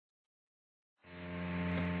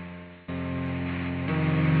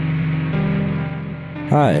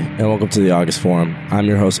Hi, and welcome to the August Forum. I'm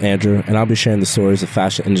your host, Andrew, and I'll be sharing the stories of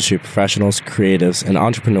fashion industry professionals, creatives, and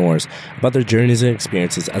entrepreneurs about their journeys and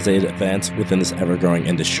experiences as they advance within this ever-growing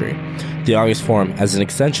industry. The August Forum, as an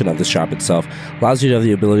extension of the shop itself, allows you to have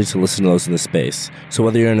the ability to listen to those in the space. So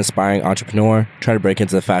whether you're an aspiring entrepreneur, trying to break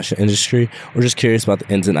into the fashion industry, or just curious about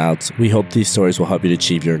the ins and outs, we hope these stories will help you to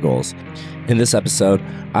achieve your goals. In this episode,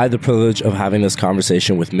 I have the privilege of having this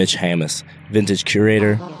conversation with Mitch Hammis, vintage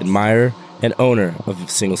curator, admirer, and owner of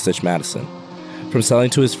Single Stitch Madison. From selling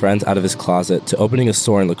to his friends out of his closet to opening a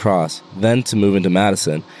store in La Crosse, then to moving to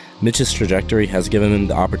Madison, Mitch's trajectory has given him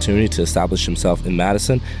the opportunity to establish himself in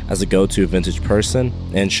Madison as a go-to vintage person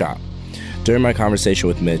and shop. During my conversation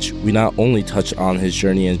with Mitch, we not only touch on his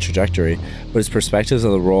journey and trajectory, but his perspectives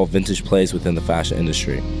of the role vintage plays within the fashion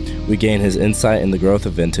industry. We gain his insight in the growth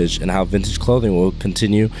of vintage and how vintage clothing will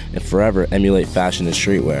continue and forever emulate fashion and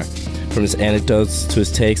streetwear. From his anecdotes to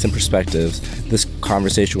his takes and perspectives, this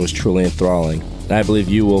conversation was truly enthralling, and I believe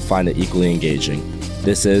you will find it equally engaging.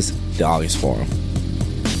 This is the August Forum.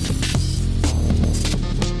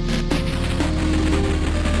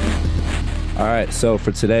 All right, so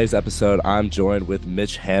for today's episode, I'm joined with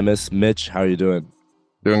Mitch Hammis. Mitch, how are you doing?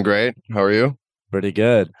 Doing great. How are you? Pretty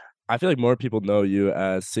good. I feel like more people know you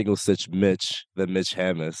as Single Stitch Mitch than Mitch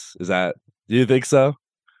Hammis. Do you think so?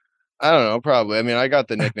 I don't know, probably. I mean, I got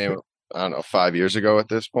the nickname, 5 years ago at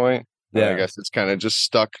this point. Yeah. I guess it's kind of just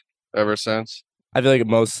stuck ever since. I feel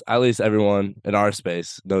like at least everyone in our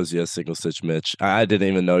space knows you as Single Stitch Mitch. I didn't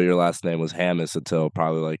even know your last name was Hammis until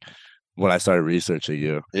probably like when I started researching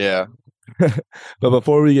you. Yeah. But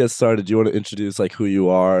before we get started, do you want to introduce like who you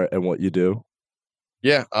are and what you do?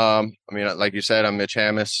 Yeah. I mean, like you said, I'm Mitch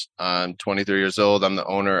Hammis. I'm 23 years old. I'm the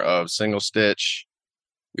owner of Single Stitch.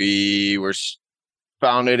 We were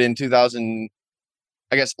founded in 2000,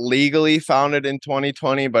 I guess legally founded in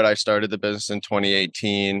 2020, but I started the business in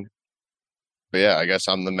 2018. But yeah, I guess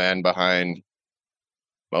I'm the man behind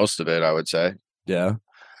most of it, I would say. Yeah.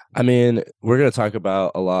 I mean, we're going to talk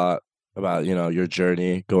about a lot about, your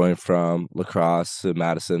journey going from La Crosse to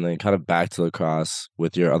Madison and kind of back to La Crosse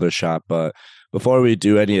with your other shop. But before we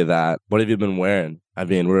do any of that, what have you been wearing? I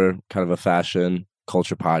mean, we're kind of a fashion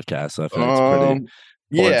culture podcast, so I feel like it's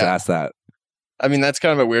pretty important to ask that. I mean, that's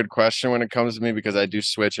kind of a weird question when it comes to me because I do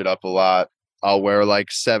switch it up a lot. I'll wear like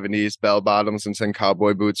 70s bell bottoms and some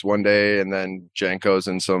cowboy boots one day and then Jankos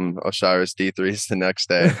and some Osiris D3s the next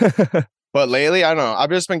day. But lately, I don't know. I've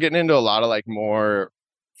just been getting into a lot of like more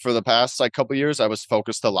for the past like couple years. I was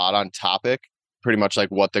focused a lot on topic, pretty much like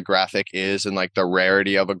what the graphic is and like the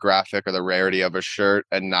rarity of a graphic or the rarity of a shirt.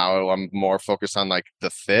 And now I'm more focused on like the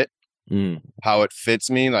fit, how it fits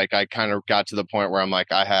me. Like I kind of got to the point where I'm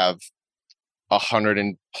like, I have 100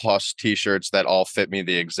 and plus t-shirts that all fit me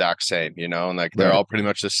the exact same, and like they're all pretty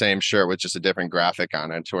much the same shirt with just a different graphic on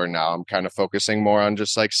it. To where now I'm kind of focusing more on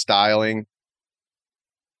just like styling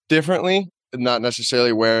differently, not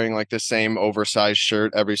necessarily wearing like the same oversized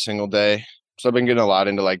shirt every single day. So I've been getting a lot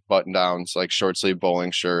into like button downs, like short sleeve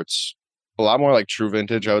bowling shirts, a lot more like true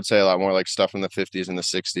vintage. I would say a lot more like stuff from the 50s and the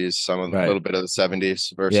 60s, some of a little bit of the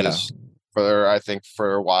 70s versus I think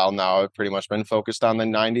for a while now I've pretty much been focused on the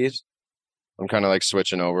 90s. I'm kind of like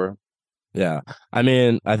switching over. Yeah. I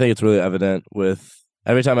mean, I think it's really evident with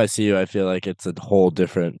every time I see you, I feel like it's a whole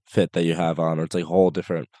different fit that you have on, or it's like a whole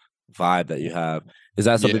different vibe that you have. Is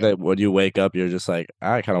that something that when you wake up, you're just like,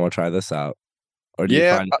 I kind of want to try this out? Or do you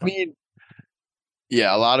find... I mean,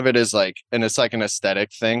 yeah, a lot of it is like, and it's like an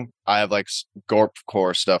aesthetic thing. I have like Gorp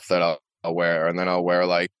core stuff that I'll wear, and then I'll wear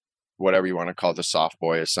like whatever you want to call it, the soft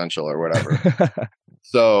boy essential or whatever.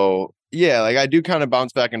 So yeah, like I do kind of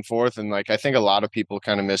bounce back and forth. And like, I think a lot of people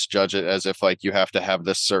kind of misjudge it as if like you have to have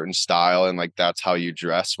this certain style and like, that's how you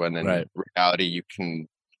dress, when in reality, you can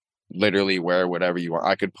literally wear whatever you want.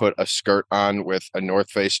 I could put a skirt on with a North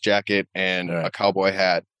Face jacket and a cowboy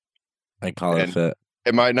hat and call it fit.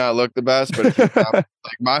 It might not look the best, but if you're like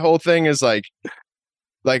my whole thing is like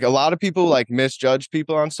a lot of people like misjudge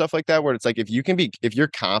people on stuff like that, where it's like, if you're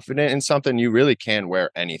confident in something, you really can wear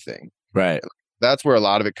anything. Right. That's where a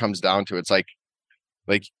lot of it comes down to. It's like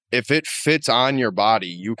if it fits on your body,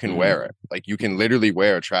 you can wear it. Like you can literally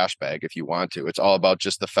wear a trash bag if you want to. It's all about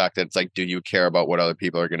just the fact that it's like, do you care about what other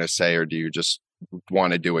people are going to say, or do you just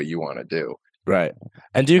want to do what you want to do? Right.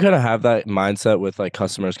 And do you kind of have that mindset with like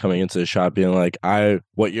customers coming into the shop being like,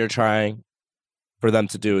 what you're trying for them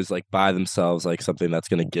to do is like buy themselves like something that's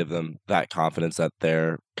going to give them that confidence that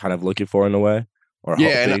they're kind of looking for in a way? Or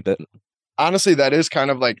hoping that... Honestly, that is kind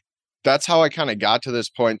of like, that's how I kind of got to this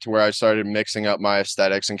point to where I started mixing up my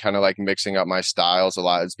aesthetics and kind of like mixing up my styles a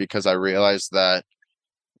lot. It's because I realized that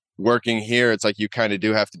working here, it's like you kind of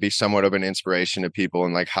do have to be somewhat of an inspiration to people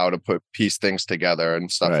and like how to piece things together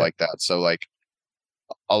and stuff Right. like that. So like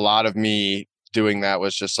a lot of me doing that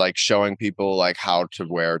was just like showing people like how to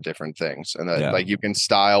wear different things, and that Yeah. like you can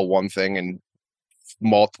style one thing in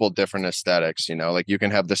multiple different aesthetics, you know, like you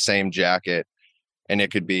can have the same jacket and it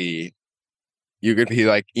could be, you could be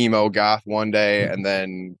like emo goth one day and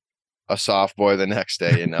then a soft boy the next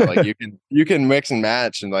day, you know, like you can mix and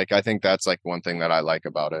match. And like I think that's like one thing that I like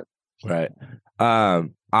about it. Right. I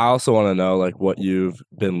also want to know like what you've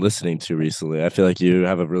been listening to recently. I feel like you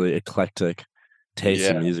have a really eclectic taste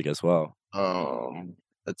in Yeah. music as well.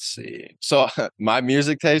 Let's see. So my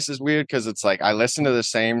music taste is weird because it's like I listen to the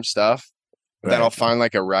same stuff, but then I'll Right. find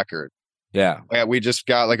like a record. Yeah. Yeah, we just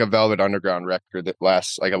got like a Velvet Underground record that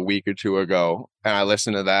lasts like a week or two ago, and I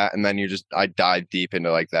listened to that, and then I dive deep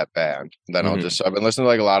into like that band. And then Hmm. I've been listening to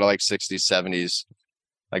like a lot of like 60s, 70s,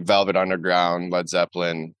 like Velvet Underground, Led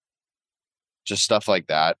Zeppelin, just stuff like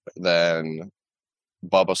that. Then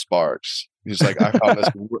Bubba Sparks. He's like, I found this.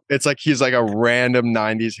 It's like he's like a random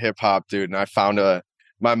 90s hip hop dude. And I found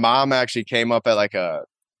my mom actually came up at like I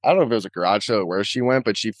don't know if it was a garage show or where she went,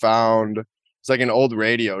 but she found it's like an old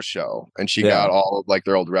radio show and she got Yeah. all of like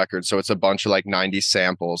their old records. So it's a bunch of like 90s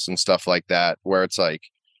samples and stuff like that, where it's like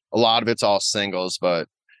a lot of it's all singles, but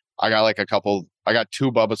I got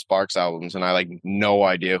two Bubba Sparks albums and I like no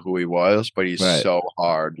idea who he was, but he's Right. so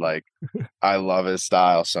hard. Like, I love his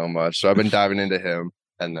style so much. So I've been diving into him.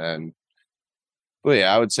 And then, well,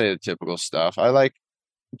 yeah, I would say the typical stuff. I like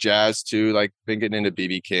jazz too, like been getting into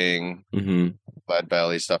BB King, Hmm. Lead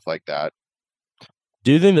Belly, stuff like that.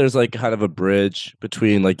 Do you think there's like kind of a bridge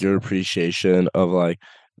between like your appreciation of like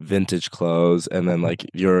vintage clothes and then like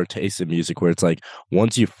your taste in music where it's like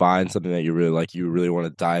once you find something that you really like, you really want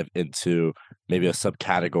to dive into maybe a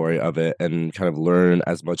subcategory of it and kind of learn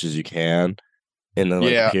as much as you can in like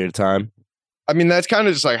a Yeah. period of time? I mean, that's kind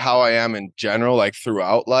of just like how I am in general, like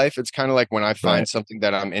throughout life. It's kind of like when I find Right. something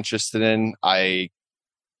that I'm interested in,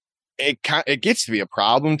 it gets to be a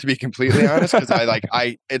problem, to be completely honest, because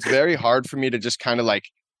it's very hard for me to just kind of like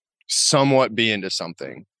somewhat be into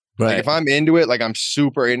something. Like Right. if I'm into it, like I'm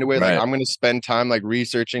super into it, like Right. I'm gonna spend time like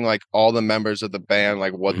researching like all the members of the band,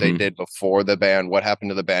 like what they Hmm. did before the band, what happened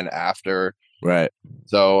to the band after. Right.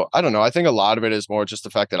 So I don't know. I think a lot of it is more just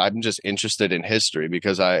the fact that I'm just interested in history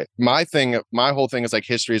because my whole thing is like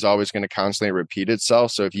history is always going to constantly repeat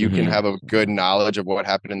itself. So if you can Hmm. have a good knowledge of what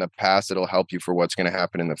happened in the past, it'll help you for what's going to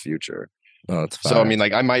happen in the future. Oh, that's So I fire. mean,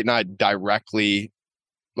 like I might not directly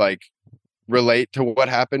like relate to what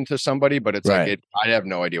happened to somebody, but it's like Right. I have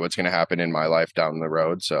no idea what's going to happen in my life down the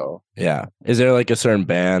road. So Yeah. Is there like a certain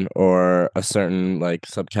band or a certain like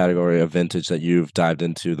subcategory of vintage that you've dived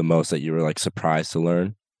into the most that you were like surprised to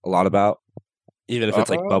learn a lot about? Even if it's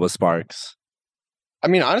like uh, Bubba Sparks. I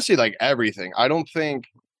mean, honestly, like everything. I don't think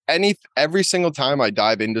every single time I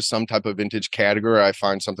dive into some type of vintage category, I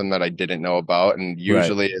find something that I didn't know about, and Right.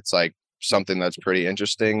 usually it's like something that's pretty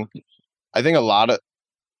interesting. I think a lot of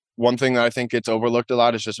one thing that I think gets overlooked a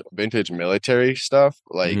lot is just vintage military stuff,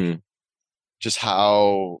 like Hmm. just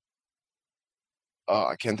how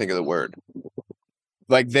I can't think of the word.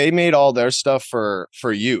 Like they made all their stuff for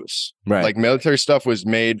use. Right. Like military stuff was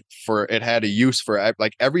made for it had a use for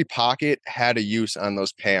like every pocket had a use on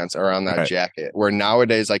those pants or on that Right. jacket. Where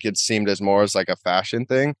nowadays like it seemed as more as like a fashion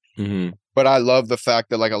thing. Hmm. But I love the fact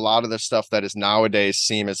that like a lot of the stuff that is nowadays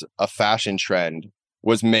seen as a fashion trend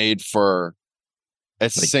was made for a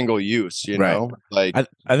Like, single use, you right. know? Like I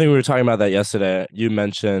think we were talking about that yesterday. You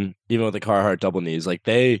mentioned even with the Carhartt double knees, like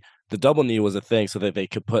the double knee was a thing so that they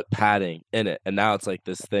could put padding in it. And now it's like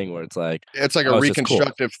this thing where it's like, it's like a oh, it's just cool.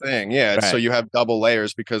 reconstructive thing. Yeah. So Right. you have double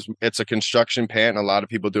layers because it's a construction pant, and a lot of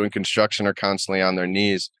people doing construction are constantly on their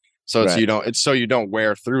knees. So Right. it's so you don't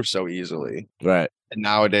wear through so easily. Right. And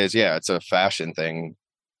nowadays, yeah, it's a fashion thing.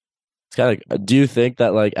 It's kind of, do you think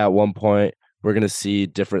that like at one point we're gonna see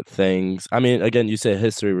different things? I mean, again, you say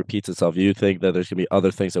history repeats itself. You think that there's gonna be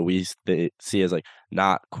other things that see as like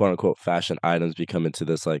not quote unquote fashion items become into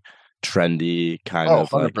this like trendy kind Oh,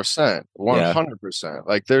 of like 100%. yeah, 100%.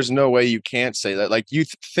 Like there's no way you can't say that. Like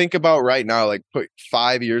think about right now, like put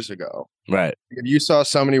 5 years ago. right. If you saw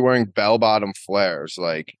somebody wearing bell-bottom flares,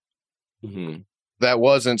 like Hmm. that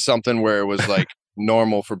wasn't something where it was like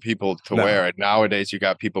normal for people to No, wear it. Nowadays, you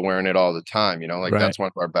got people wearing it all the time, you know, like right. that's one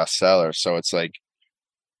of our best sellers. So it's like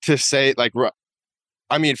to say, like,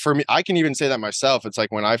 I mean, for me, I can even say that myself. It's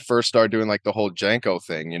like when I first started doing like the whole Janko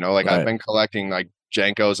thing, you know, like I've Right. been collecting like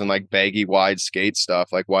Jankos and like baggy wide skate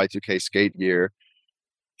stuff, like Y2K skate gear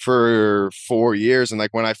for 4 years. And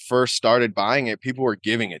like when I first started buying it, people were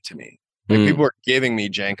giving it to me. Like Mm. people were giving me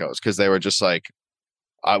Jankos because they were just like,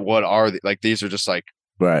 what are like these are just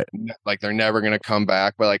Right. like they're never gonna come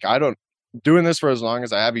back. But like I don't doing this for as long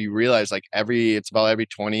as I have, you realize like it's about every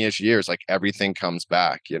 20-ish years, like everything comes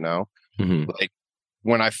back, you know? Hmm. Like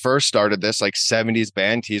when I first started this, like 70s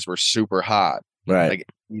band tees were super hot. Right. Like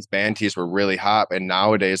these band tees were really hot. And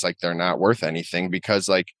nowadays, like they're not worth anything because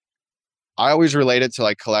like I always relate it to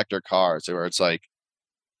like collector cars where it's like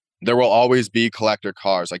there will always be collector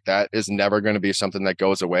cars. Like that is never going to be something that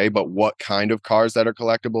goes away. But what kind of cars that are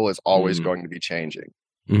collectible is always Hmm. going to be changing.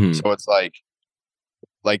 Hmm. So it's like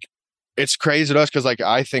it's crazy to us because like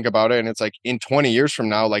I think about it and it's like in 20 years from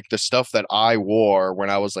now, like the stuff that I wore when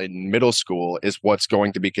I was like in middle school is what's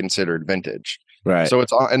going to be considered vintage. Right. So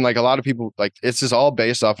it's all and like a lot of people like it's just all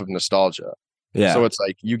based off of nostalgia. So Yeah. it's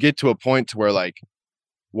like you get to a point to where like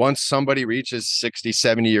once somebody reaches 60,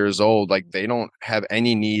 70 years old, like they don't have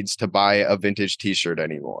any needs to buy a vintage t-shirt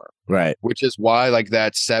anymore. Right. Which is why like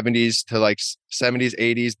that 70s to like 70s,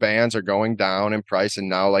 80s bands are going down in price. And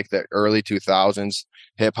now like the early 2000s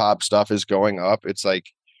hip hop stuff is going up. It's like,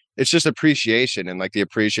 it's just appreciation. And like the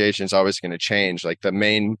appreciation is always going to change. Like the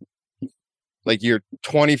main, like your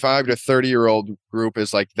 25 to 30-year-old group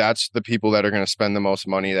is like, that's the people that are going to spend the most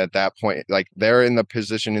money at that point. Like they're in the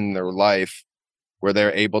position in their life where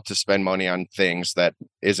they're able to spend money on things that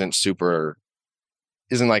isn't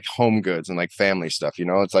like home goods and like family stuff, you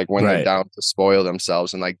know? It's like when they're Right. down to spoil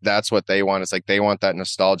themselves and like that's what they want. It's like they want that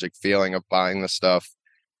nostalgic feeling of buying the stuff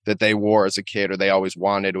that they wore as a kid or they always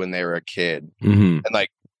wanted when they were a kid. Hmm. And like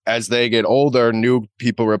as they get older, new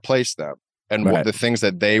people replace them. And what Right. the things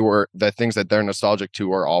that they're nostalgic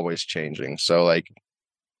to are always changing. So like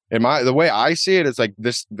the way I see it is like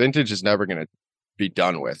this vintage is never gonna be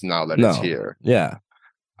done with now that it's No. here. Yeah.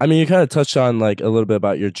 I mean, you kind of touched on like a little bit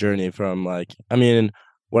about your journey from like, I mean,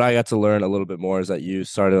 what I got to learn a little bit more is that you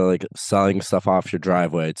started like selling stuff off your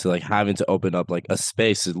driveway to like having to open up like a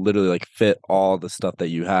space to literally like fit all the stuff that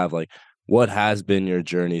you have. Like, what has been your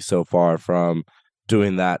journey so far from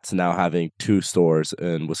doing that to now having two stores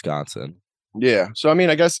in Wisconsin? Yeah. So I mean,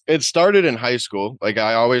 I guess it started in high school. Like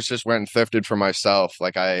I always just went and thrifted for myself.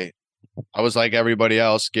 Like I was like everybody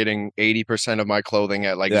else getting 80% of my clothing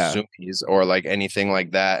at like Yeah. Zoomies or like anything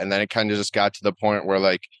like that. And then it kind of just got to the point where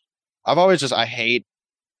like I've always just I hate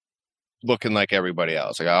looking like everybody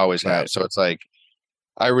else. Like I always have. Right. So it's like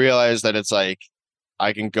I realized that it's like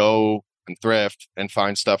I can go and thrift and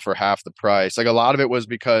find stuff for half the price. Like a lot of it was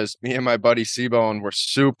because me and my buddy Seabone were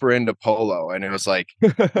super into polo and it was like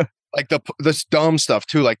this dumb stuff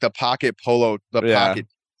too, like the pocket polo, the Yeah. pocket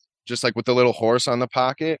just like with the little horse on the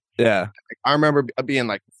pocket. Yeah. I remember being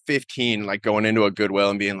like 15, like going into a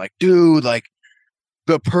Goodwill and being like, dude, like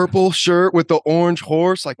the purple shirt with the orange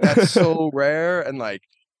horse, like that's so rare. And like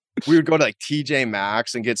we would go to like TJ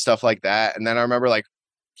Maxx and get stuff like that. And then I remember like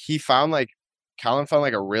he found like Colin found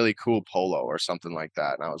like a really cool polo or something like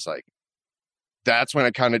that. And I was like, that's when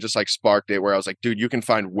it kind of just like sparked it where I was like, dude, you can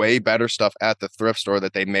find way better stuff at the thrift store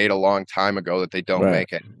that they made a long time ago that they don't Right.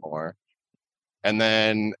 make anymore. And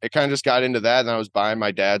then it kind of just got into that. And I was buying my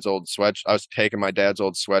dad's old I was taking my dad's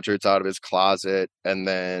old sweatshirts out of his closet. And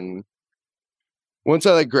then once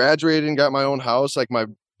I like graduated and got my own house, like my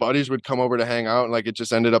buddies would come over to hang out. And like it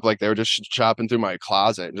just ended up like they were just chopping through my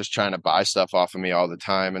closet and just trying to buy stuff off of me all the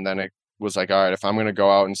time. And then it was like, all right, if I'm going to go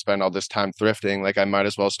out and spend all this time thrifting, like I might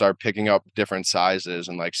as well start picking up different sizes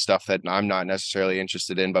and like stuff that I'm not necessarily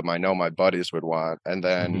interested in, but I know my buddies would want. And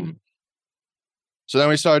then Hmm. so then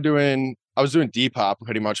we started I was doing Depop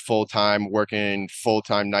pretty much full time, working full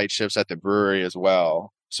time night shifts at the brewery as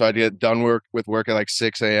well. So I'd get done with work at like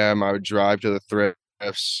 6 a.m. I would drive to the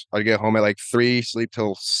thrifts. I'd get home at like 3, sleep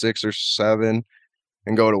till 6 or 7,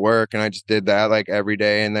 and go to work. And I just did that like every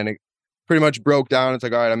day. And then it pretty much broke down. It's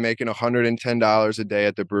like, all right, I'm making $110 a day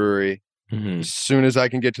at the brewery. Hmm. As soon as I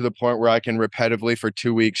can get to the point where I can repetitively for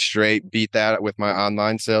 2 weeks straight beat that with my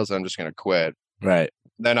online sales, I'm just gonna quit. Right.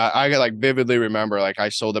 Then I like vividly remember like I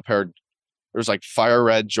sold a pair. There's like fire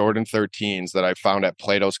red Jordan 13s that I found at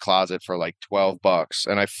Plato's Closet for like $12,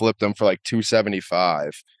 and I flipped them for like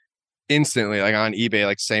 275 instantly, like on eBay,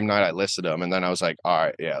 like same night I listed them. And then I was like, all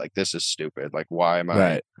right, yeah, like this is stupid. Like, why am I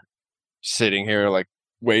Right. sitting here like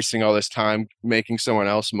wasting all this time making someone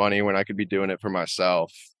else money when I could be doing it for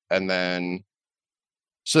myself? And then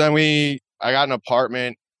so then I got an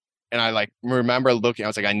apartment and I like remember looking, I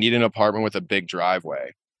was like, I need an apartment with a big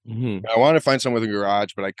driveway. Hmm. I wanted to find someone with a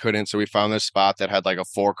garage, but I couldn't. So we found this spot that had like a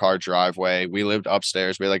 4-car driveway. We lived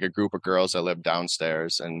upstairs. We had like a group of girls that lived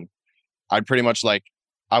downstairs. And I'd pretty much like,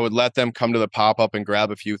 I would let them come to the pop up and grab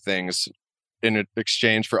a few things in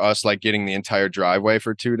exchange for us like getting the entire driveway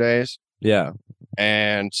for 2 days. Yeah.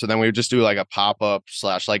 And so then we would just do like a pop-up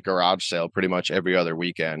 / like garage sale pretty much every other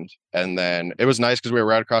weekend. And then it was nice because we were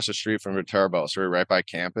right across the street from Viterbo. So we were right by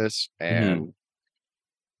campus. Hmm. And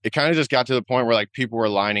it kind of just got to the point where like people were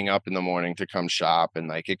lining up in the morning to come shop. And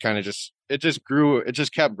like it just grew, it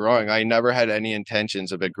just kept growing. I never had any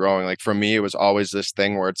intentions of it growing. Like for me, it was always this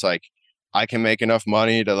thing where it's like I can make enough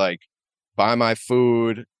money to like buy my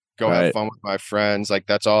food, go have Right. fun with my friends. Like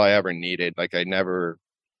that's all I ever needed. Like I never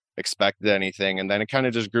expected anything. And then it kind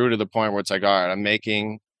of just grew to the point where it's like, all right, I'm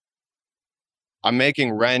making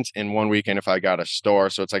rent in one weekend if I got a store.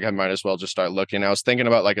 So it's like I might as well just start looking. I was thinking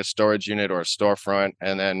about like a storage unit or a storefront.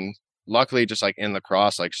 And then luckily just like in La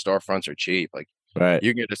Crosse, like storefronts are cheap. Like Right.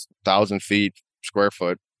 you can get a 1,000 feet square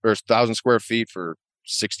foot or 1,000 square feet for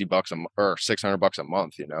 $60 or $600 a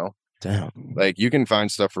month, you know? Damn. Like you can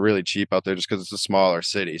find stuff for really cheap out there just because it's a smaller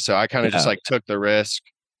city. So I kind of just Yeah. like took the risk.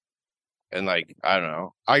 And like, I don't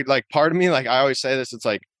know. I like part of me, like I always say this, it's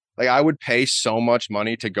like I would pay so much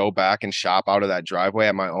money to go back and shop out of that driveway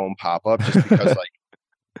at my own pop-up just because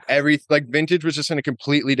like like vintage was just in a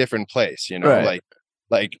completely different place, you know? Right.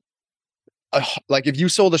 Like like if you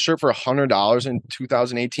sold a shirt for $100 in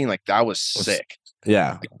 2018, like that was sick.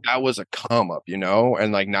 Yeah. Like, that was a come up, you know?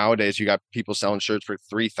 And like nowadays you got people selling shirts for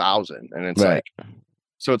 3,000 and it's Right. like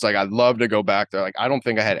so it's like I'd love to go back there. Like I don't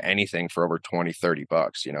think I had anything for over 20-30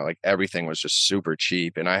 bucks, you know, like everything was just super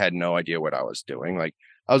cheap and I had no idea what I was doing. Like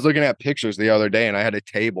I was looking at pictures the other day and I had a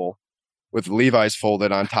table with Levi's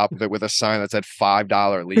folded on top of it with a sign that said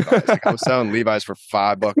 $5 Levi's. Like I was selling Levi's for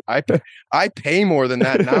 $5. I pay more than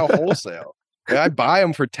that now wholesale. Like, I buy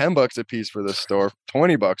them for $10 a piece for the store,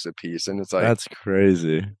 $20 a piece. And it's like, That's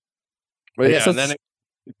crazy. but I guess yeah, and then it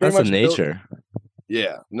pretty that's the much built. nature.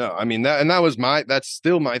 Yeah, no, I mean that's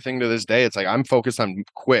still my thing to this day. It's like I'm focused on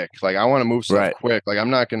quick. Like I want to move stuff Right. quick. Like I'm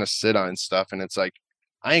not gonna sit on stuff. And it's like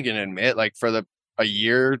I ain't gonna admit, like a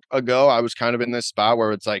year ago, I was kind of in this spot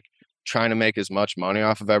where it's like trying to make as much money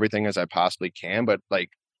off of everything as I possibly can. But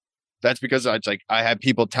like that's because it's like I had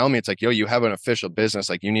people tell me it's like, yo, you have an official business.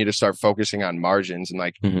 Like you need to start focusing on margins. And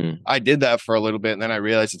like Hmm. I did that for a little bit. And then I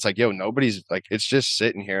realized it's like, yo, nobody's like it's just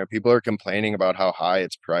sitting here. People are complaining about how high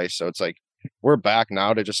it's priced. So it's like we're back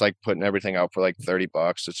now to just like putting everything out for like $30.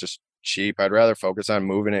 It's just cheap. I'd rather focus on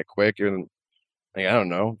moving it quick and like, I don't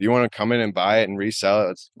know. If you want to come in and buy it and resell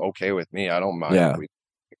it, it's okay with me. I don't mind. Yeah.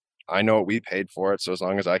 I know what we paid for it. So as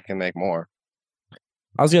long as I can make more.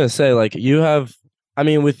 I was gonna say, like, you have, I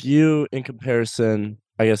mean, with you in comparison,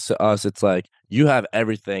 I guess to us, it's like you have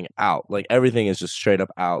everything out. Like everything is just straight up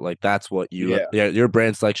out. Like that's what you, Yeah. yeah, your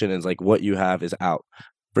brand selection is like what you have is out.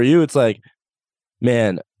 For you, it's like,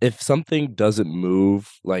 man, if something doesn't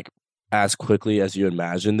move like as quickly as you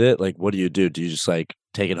imagined it, like what do you do? Do you just like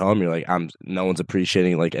take it home? You're like, no one's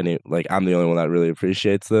appreciating like any, like I'm the only one that really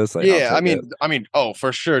appreciates this. Like I'll Yeah, take it. oh,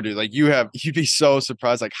 for sure, dude. Like you'd be so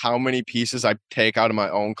surprised like how many pieces I take out of my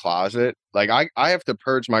own closet. Like I have to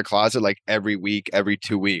purge my closet like every week, every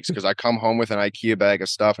 2 weeks, because I come home with an IKEA bag of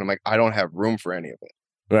stuff and I'm like, I don't have room for any of it.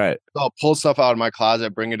 Right. So I'll pull stuff out of my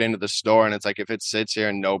closet, bring it into the store, and it's like if it sits here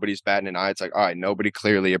and nobody's batting an eye, it's like, all right, nobody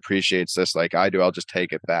clearly appreciates this like I do. I'll just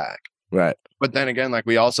take it back. Right. But then again, like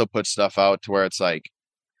we also put stuff out to where it's like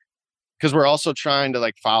because we're also trying to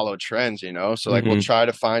like follow trends, you know. So like we'll Hmm. try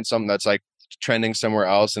to find something that's like trending somewhere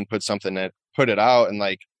else and put it out, and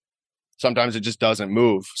like sometimes it just doesn't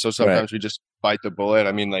move. So Right. sometimes we just bite the bullet.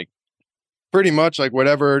 I mean, like pretty much like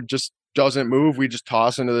whatever just doesn't move, we just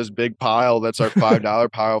toss into this big pile. That's our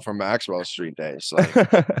 $5 pile from Maxwell Street Days. Like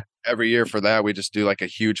every year for that, we just do like a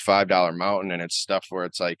huge $5 mountain, and it's stuff where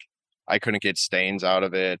it's like I couldn't get stains out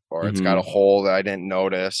of it, or it's got a Hmm. hole that I didn't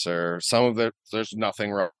notice, or some of it there's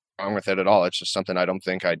nothing wrong with it at all. It's just something I don't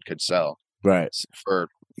think I could sell Right. for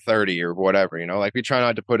 30 or whatever, you know. Like we try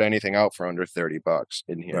not to put anything out for under $30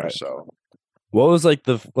 in here. Right. So What was like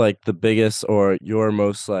the biggest or your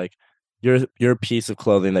most like your piece of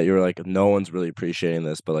clothing that you were like no one's really appreciating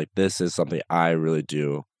this, but like this is something I really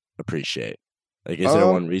do appreciate. Like, is there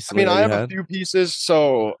one I recently mean, that I you have a had? few pieces.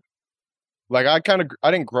 So like I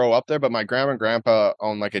didn't grow up there, but my grandma and grandpa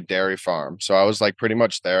owned like a dairy farm. So I was like pretty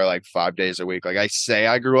much there like 5 days a week. Like I say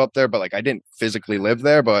I grew up there, but like I didn't physically live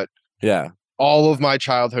there, but Yeah. all of my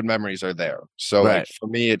childhood memories are there. So like Right. for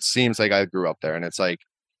me, it seems like I grew up there, and it's like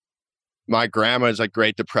my grandma's like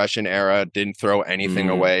Great Depression era, didn't throw anything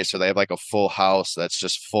Mm, away. So they have like a full house that's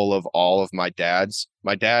just full of all of my dad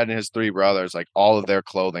and his three brothers, like all of their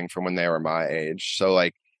clothing from when they were my age. So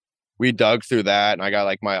like we dug through that, and I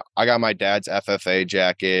got my dad's FFA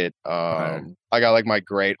jacket. right. I got like my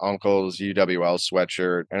great uncle's UWL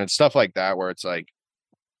sweatshirt, and it's stuff like that where it's like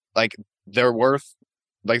they're worth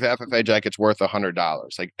like the FFA jacket's worth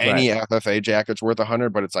 $100. Like Right. any FFA jacket's worth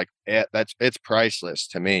 100, but it's like it's priceless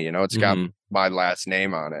to me. You know, it's got Hmm. my last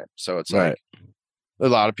name on it, so it's like Right. a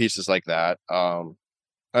lot of pieces like that.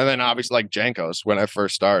 And then obviously like Jankos when I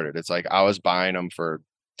first started, it's like I was buying them for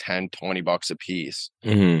 10, $20 a piece,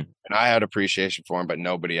 Hmm. and I had appreciation for them, but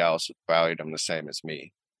nobody else valued them the same as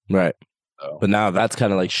me. Right. So But now that's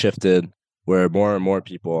kind of like shifted where more and more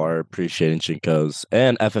people are appreciating Chinkos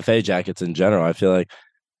and FFA jackets in general. I feel like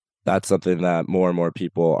that's something that more and more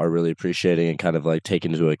people are really appreciating and kind of like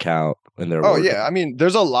taking into account in their oh wardrobe. yeah, I mean,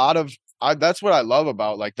 there's a lot of that's what I love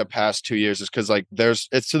about like the past 2 years is because like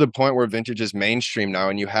it's to the point where vintage is mainstream now,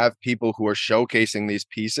 and you have people who are showcasing these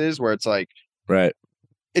pieces where it's like Right.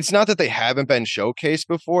 it's not that they haven't been showcased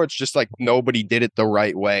before. It's just like nobody did it the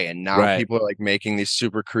right way. And now Right. people are like making these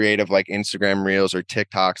super creative like Instagram reels or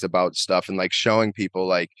TikToks about stuff and like showing people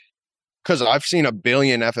like because I've seen a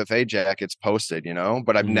billion FFA jackets posted, you know,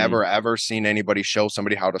 but I've Hmm. never ever seen anybody show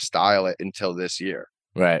somebody how to style it until this year,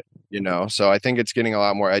 Right. you know. So I think it's getting a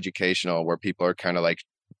lot more educational where people are kind of like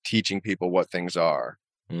teaching people what things are.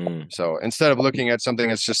 Mm. So instead of looking at something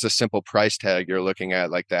that's just a simple price tag, you're looking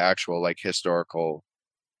at like the actual like historical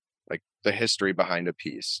like the history behind a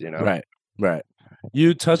piece, you know? Right. Right.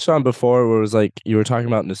 You touched on before where it was like you were talking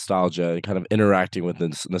about nostalgia and kind of interacting with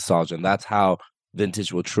this nostalgia, and that's how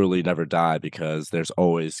vintage will truly never die because there's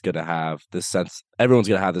always gonna have this sense. Everyone's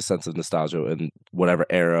gonna have this sense of nostalgia in whatever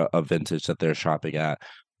era of vintage that they're shopping at.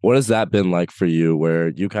 What has that been like for you, where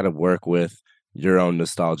you kind of work with your own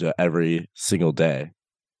nostalgia every single day?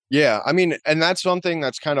 Yeah, I mean, and that's something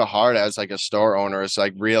that's kind of hard as like a store owner is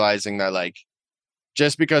like realizing that like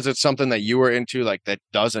just because it's something that you were into, like that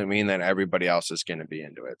doesn't mean that everybody else is going to be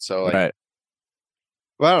into it. So like, Right.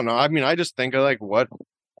 well, I don't know. I mean, I just think of like what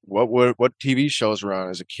TV shows were on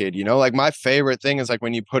as a kid, you know? Like my favorite thing is like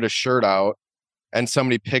when you put a shirt out and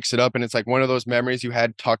somebody picks it up and it's like one of those memories you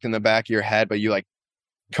had tucked in the back of your head, but you like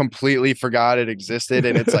completely forgot it existed.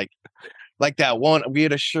 And it's like that one, we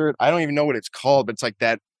had a shirt, I don't even know what it's called, but it's like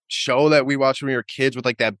that show that we watched when we were kids with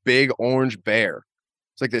like that big orange bear.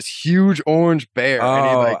 It's like this huge orange bear. And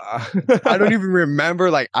he Oh, like, I don't even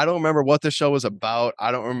remember, like, I don't remember what the show was about.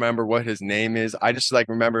 I don't remember what his name is. I just like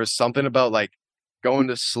remember something about like going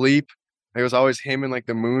to sleep. It was always him and like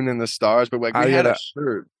the moon and the stars, but like we I had a gotta.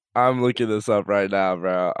 shirt. I'm looking this up right now,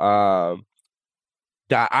 bro.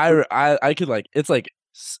 Yeah, I could like it's like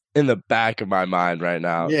in the back of my mind right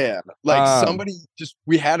now. Yeah. Like Um, somebody just,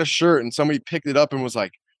 we had a shirt and somebody picked it up and was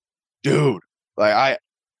like, dude, like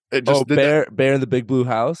it oh, just did that. Bear in the Big Blue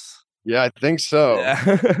House. Yeah, I think so.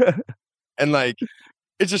 Yeah. And like,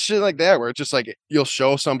 it's just shit like that where it's just like you'll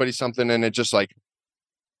show somebody something and it's just like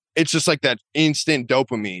that instant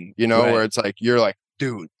dopamine, you know, where Right. it's like you're like,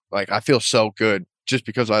 dude, like I feel so good just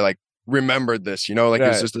because I like remembered this, you know, like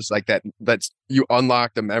it's Right. just this like that's you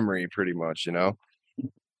unlock the memory pretty much, you know.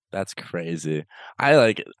 That's crazy. I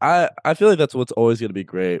like it. I feel like that's what's always going to be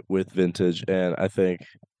great with vintage, and I think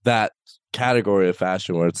that category of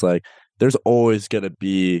fashion where it's like there's always going to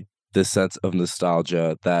be this sense of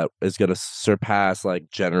nostalgia that is going to surpass like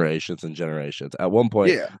generations and generations. At one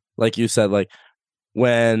point, Yeah, like you said, like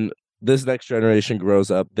when this next generation grows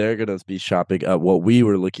up, they're going to be shopping at what we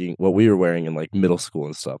were wearing in like middle school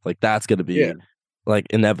and stuff. Like that's going to yeah. be like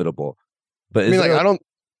inevitable. But I is mean, like there I don't.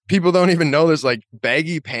 People don't even know this. Like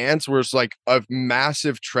baggy pants was like a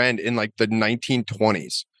massive trend in like the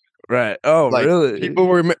 1920s. right? Oh, Like really? people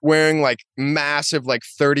were wearing like massive like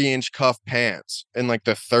 30-inch cuff pants in like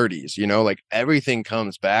the 30s. You know, like everything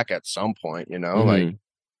comes back at some point. You know, like Hmm.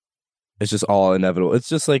 It's just all inevitable. It's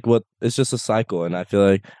just like what it's just a cycle, and I feel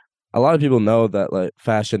like a lot of people know that like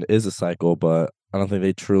fashion is a cycle, but I don't think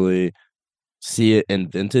they truly see it in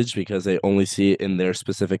vintage because they only see it in their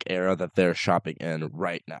specific era that they're shopping in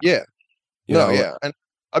right now. yeah. You No, know, yeah. And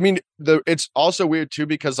I mean, it's also weird too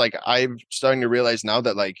because like I'm starting to realize now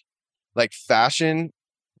that like fashion,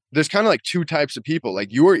 there's kind of like two types of people.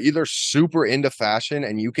 Like you are either super into fashion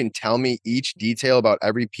and you can tell me each detail about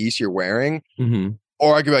every piece you're wearing, hmm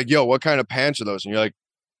or I could be like, yo, what kind of pants are those? And you're like,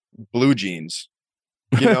 blue jeans.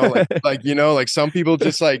 You know, like you know, like some people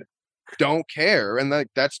just like don't care, and like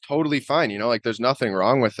that's totally fine. You know, like there's nothing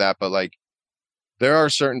wrong with that. But like there are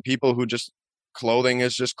certain people who just clothing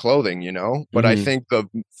is just clothing, you know? But I hmm think the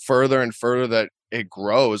further and further that it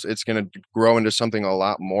grows, it's going to grow into something a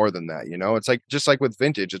lot more than that, you know? It's like just like with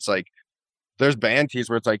vintage, it's like there's band tees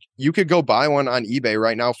where it's like you could go buy one on eBay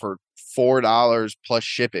right now for $4 plus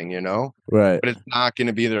shipping, you know? right. But it's not going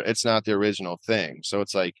to be there. It's not the original thing. So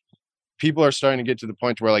it's like people are starting to get to the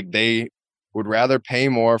point where like they would rather pay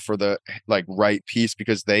more for the like right piece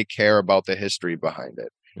because they care about the history behind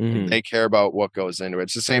it. Like Mm-hmm. they care about what goes into it.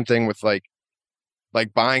 It's the same thing with like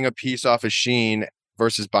buying a piece off of Sheen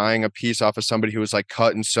versus buying a piece off of somebody who was like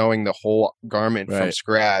cut and sewing the whole garment from Right.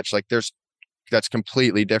 scratch. Like that's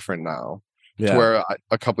completely different now. To Yeah. where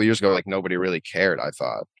a couple of years ago, like nobody really cared, I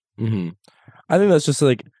thought. Mm-hmm. I think that's just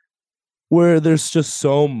like where there's just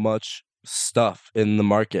so much stuff in the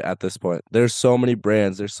market at this point. There's so many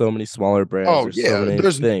brands, there's so many smaller brands, Oh there's so yeah,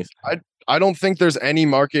 many things. I don't think there's any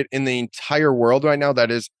market in the entire world right now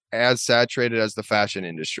that is as saturated as the fashion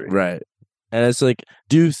industry. Right. And it's like,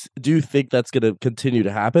 do you think that's gonna continue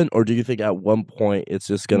to happen, or do you think at one point it's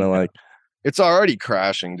just gonna Yeah. like, It's already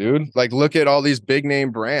crashing, dude. Like look at all these big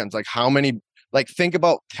name brands. Like how many like think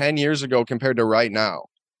about 10 years ago compared to right now.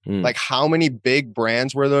 mm, Like how many big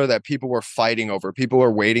brands were there that people were fighting over? People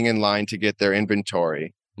were waiting in line to get their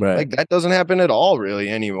inventory. right? Like that doesn't happen at all really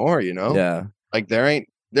anymore, you know? Yeah. Like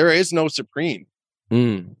there is no Supreme. Like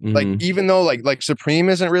Mm-hmm. even though like Supreme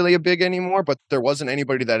isn't really a big anymore, but there wasn't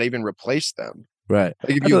anybody that even replaced them. Right.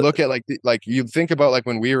 Like if I you thought, look at like you think about like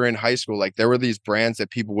when we were in high school, like there were these brands that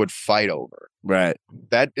people would fight over. right.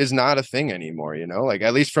 That is not a thing anymore, you know? Like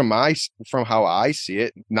at least from how I see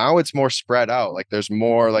it, now it's more spread out. Like there's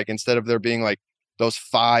more like instead of there being like those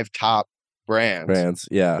five top brands, Brands.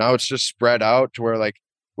 Yeah. now it's just spread out to where like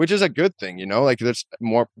which is a good thing, you know? Like there's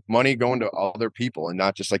more money going to other people and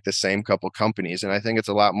not just like the same couple companies. And I think it's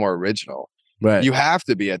a lot more original. Right. You have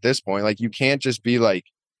to be at this point. Like you can't just be like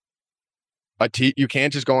you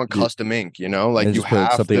can't just go on You, custom ink, you know? Like and you just put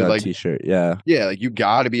have something to on a like t-shirt. Yeah. yeah, like you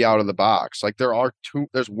got to be out of the box. Like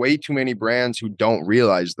there's way too many brands who don't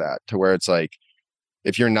realize that to where it's like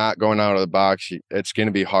if you're not going out of the box, it's going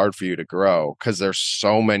to be hard for you to grow because there's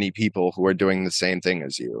so many people who are doing the same thing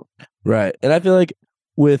as you. Right. And I feel like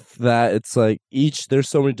with that, it's like there's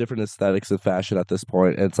so many different aesthetics of fashion at this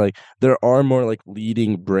point. And it's like there are more like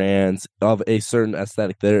leading brands of a certain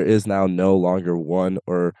aesthetic. There is now no longer one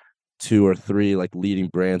or two or three like leading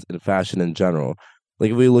brands in fashion in general. Like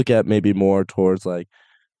if we look at maybe more towards like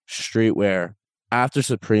streetwear, after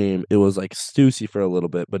Supreme, it was like Stussy for a little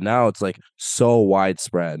bit, but now it's like so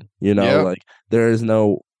widespread, Yeah. like there is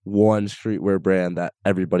no one streetwear brand that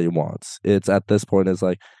everybody wants. It's at this point is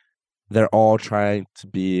like they're all trying to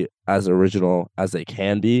be as original as they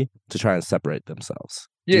can be to try and separate themselves.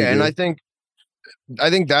 Do you Yeah, and agree? I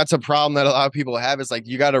think that's a problem that a lot of people have is like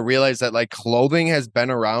you got to realize that like clothing has been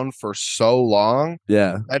around for so long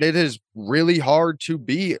Yeah. that it is really hard to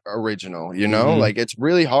be original, you know? Mm-hmm. Like it's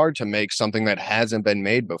really hard to make something that hasn't been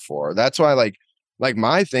made before. That's why like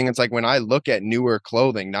my thing, it's like when I look at newer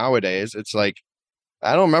clothing nowadays, it's like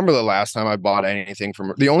I don't remember the last time I bought anything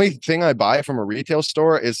from the only thing I buy from a retail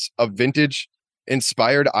store is a vintage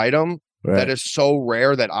inspired item that Right. is so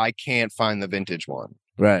rare that I can't find the vintage one.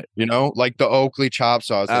 Right. You know, like the Oakley chop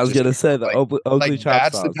saws I that was just gonna came say out. the Like Oakley chop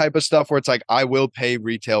that's the sauce. type of stuff where it's like I will pay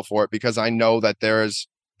retail for it because I know that there is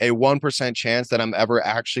a 1% chance that I'm ever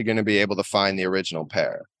actually going to be able to find the original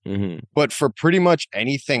pair. Mm-hmm. But for pretty much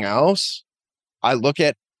anything else, I look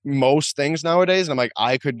at most things nowadays and I'm like,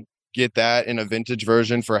 I could get that in a vintage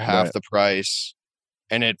version for half Right. the price.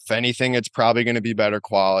 And if anything, it's probably going to be better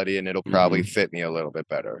quality and it'll probably Mm-hmm. fit me a little bit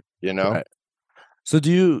better, you know? Right. So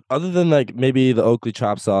do you, other than like maybe the Oakley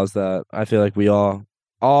chop saws that I feel like we all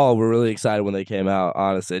were really excited when they came out,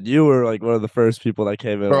 honestly. And you were like one of the first people that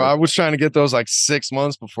came in Bro, like I was trying to get those like 6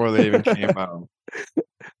 months before they even came out.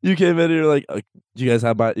 you came in and you're like, do you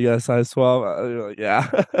guys size 12? You're like,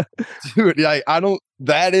 yeah. Dude, yeah, I don't.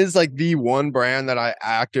 That is like the one brand that I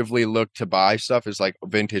actively look to buy stuff is like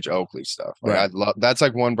vintage Oakley stuff. Like I Right. love that's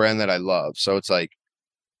like one brand that I love. So it's like,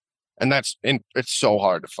 and it's so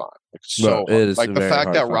hard to find. Like Bro, so hard. it is Like the very fact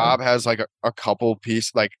hard to that find. Rob has like a couple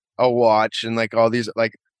piece, like a watch and like all these,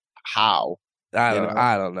 like how, you know?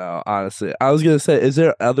 I don't know, honestly. I was gonna say, is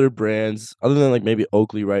there other brands other than like maybe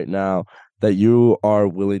Oakley right now that you are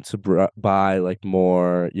willing to buy like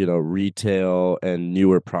more, retail and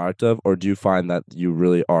newer product of, or do you find that you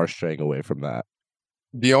really are straying away from that?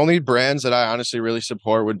 The only brands that I honestly really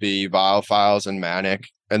support would be Vial Files and Manic,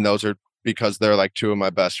 and those are because they're like two of my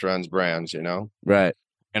best friends' brands, you know? Right,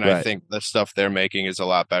 And I right. think the stuff they're making is a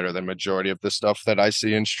lot better than majority of the stuff that I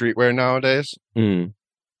see in streetwear nowadays. Mm,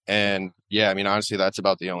 And yeah, I mean honestly, that's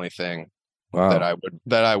about the only thing wow,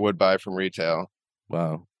 that I would buy from retail.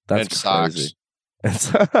 wow, that's And crazy. socks.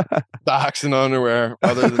 It's Socks and underwear.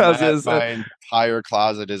 Other I than was that, gonna say, my entire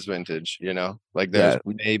closet is vintage, you know? Like there's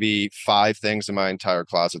yeah, maybe 5 things in my entire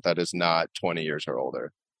closet that is not 20 years or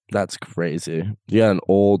older. that's crazy. You got an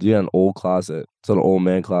old closet. It's an old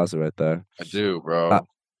man closet right there. I do, Uh, bro. I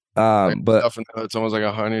got but stuff in there that's almost like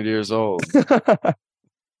 100 years old.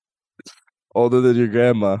 Older than your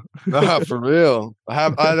grandma. For real.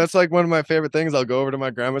 That's like one of my favorite things. I'll go over to my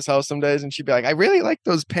grandma's house some days and she'd be like, I really like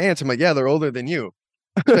those pants. I'm like, yeah, they're older than you.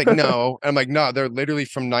 She's like, no. And I'm like, no, they're literally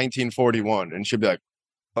from 1941. And she'd be like,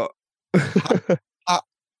 Oh. uh,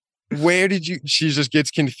 where did you? She just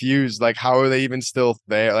gets confused. Like, how are they even still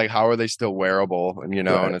there? Like, how are they still wearable? And,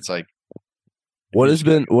 Right. and it's like, What has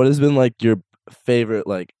been like your favorite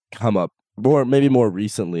like come up maybe more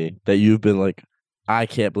recently that you've been like, I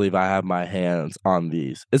can't believe I have my hands on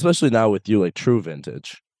these, especially now with you like true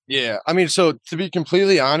vintage. yeah. I mean, so to be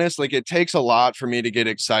completely honest, like it takes a lot for me to get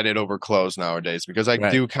excited over clothes nowadays because I've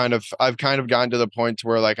kind of gotten to the point to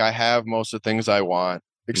where like I have most of the things I want,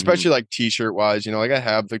 especially like t-shirt wise, like I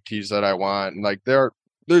have the tees that I want and like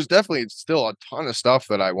there's definitely still a ton of stuff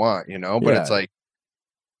that I want, but it's like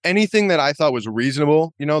anything that I thought was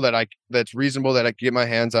reasonable, that's reasonable that I could get my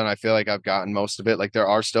hands on, I feel like I've gotten most of it. Like there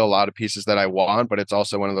are still a lot of pieces that I want, but it's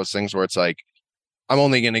also one of those things where it's like I'm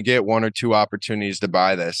only going to get one or two opportunities to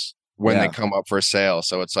buy this when they come up for sale.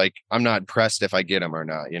 So it's like I'm not pressed if I get them or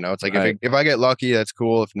not. It's like if I get lucky, that's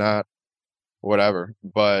cool. If not, whatever.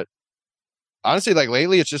 But honestly, like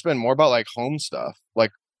lately, it's just been more about like home stuff,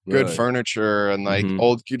 like good furniture and like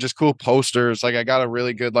old, just cool posters. Like I got a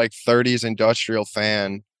really good like 30s industrial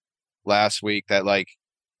fan last week that like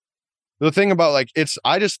the thing about like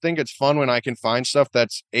I just think it's fun when I can find stuff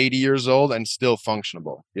that's 80 years old and still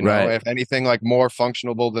functionable. If anything, like more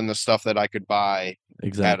functionable than the stuff that I could buy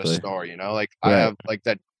at a store. Like I have like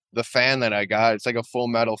the fan that I got. It's like a full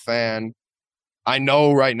metal fan. I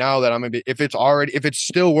know right now that I'm gonna be if it's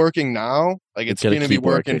still working now, like it's gonna be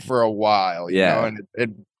working for a while. And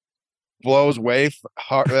it blows way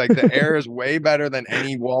hard. Like the air is way better than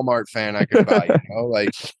any Walmart fan I could buy.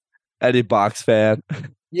 Like any box fan.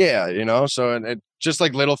 Yeah, so and it just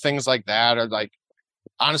like little things like that are like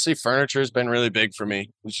honestly furniture has been really big for me.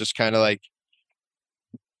 It's just kind of like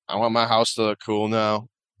I want my house to look cool now.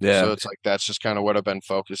 Yeah. So it's like that's just kind of what I've been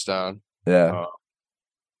focused on. Yeah.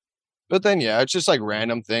 But then it's just like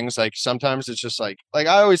random things. Like sometimes it's just like I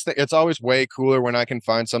always think it's always way cooler when I can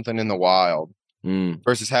find something in the wild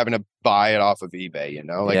versus having to buy it off of eBay,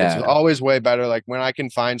 Like it's always way better. Like when I can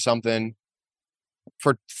find something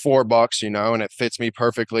for $4, and it fits me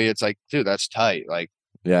perfectly. It's like, dude, that's tight. Like,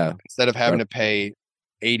 instead of having to pay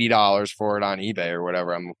 $80 for it on eBay or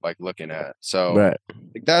whatever I'm like looking at. So like,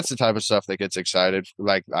 that's the type of stuff that gets excited.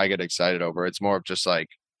 Like I get excited over. It's more of just like,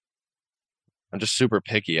 I'm just super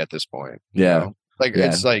picky at this point.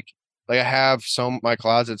 It's like I have my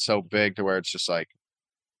closet's so big to where it's just like,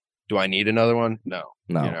 do I need another one? No.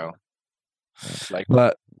 Like,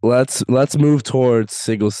 but let's move towards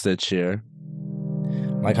single stitch here.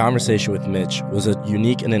 My conversation with Mitch was a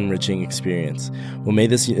unique and enriching experience. What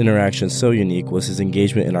made this interaction so unique was his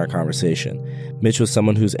engagement in our conversation. Mitch was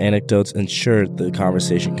someone whose anecdotes ensured the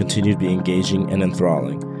conversation continued to be engaging and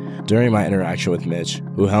enthralling. During my interaction with Mitch,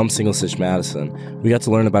 who helmed Single Stitch Madison, we got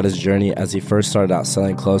to learn about his journey as he first started out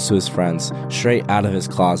selling clothes to his friends straight out of his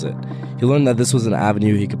closet. He learned that this was an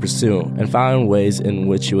avenue he could pursue and found ways in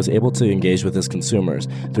which he was able to engage with his consumers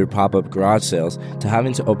through pop-up garage sales to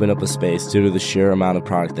having to open up a space due to the sheer amount of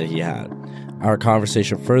product that he had. Our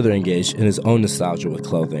conversation further engaged in his own nostalgia with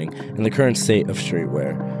clothing and the current state of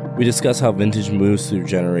streetwear. We discuss how vintage moves through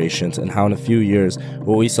generations and how in a few years,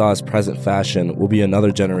 what we saw as present fashion will be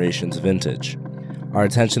another generation's vintage. Our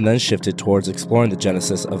attention then shifted towards exploring the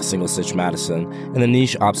genesis of Single Stitch Madison and the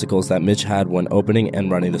niche obstacles that Mitch had when opening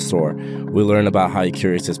and running the store. We learn about how he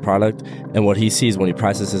curates his product and what he sees when he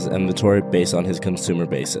prices his inventory based on his consumer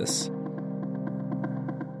basis.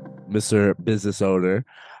 Mr. Business Owner.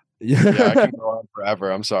 Yeah, I can go on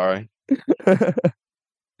forever. I'm sorry.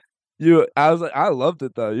 I was like, I loved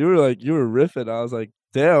it though. You were riffing. I was like,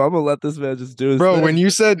 damn, I'm gonna let this man just do his thing. Bro, when you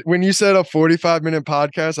said a 45-minute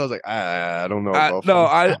podcast, I was like, I don't know.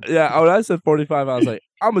 When I said 45, I was like,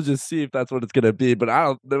 I'm gonna just see if that's what it's gonna be. But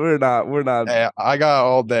we're not. Hey, I got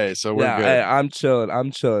all day, so we're good. Hey, I'm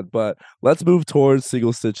chilling. But let's move towards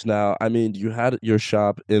Single Stitch now. I mean, you had your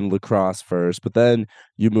shop in La Crosse first, but then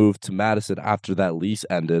you moved to Madison after that lease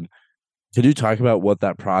ended. Can you talk about what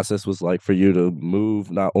that process was like for you to move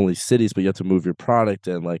not only cities, but you have to move your product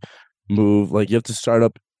and you have to start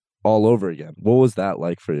up all over again? What was that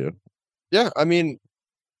like for you? Yeah, I mean,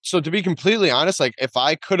 so to be completely honest, like if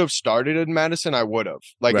I could have started in Madison, I would have.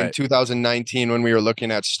 Like in 2019 when we were looking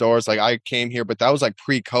at stores, like I came here, but that was like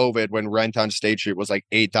pre-COVID when rent on State Street was like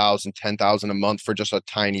 $8,000, $10,000 a month for just a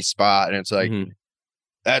tiny spot. And it's like,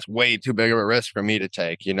 that's way too big of a risk for me to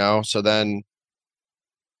take, So then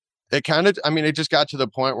it just got to the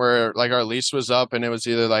point where like our lease was up and it was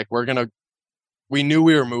either like we knew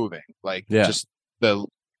we were moving, just the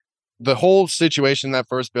the whole situation in that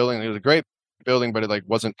first building, it was a great building, but it like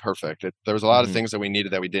wasn't perfect. There was a lot of things that we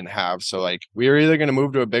needed that we didn't have. So like we were either going to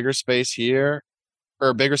move to a bigger space here or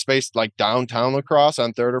a bigger space like downtown La Crosse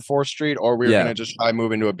on 3rd or 4th Street, or we were going Yeah. to just try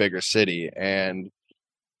moving to a bigger city. And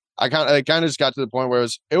I kind of just got to the point where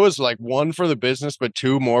it was like one for the business, but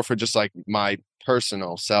two more for just like my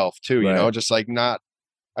personal self too, you know, Right. just like not,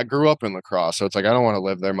 I grew up in La Crosse, so it's like I don't want to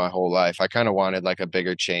live there my whole life. I kind of wanted like a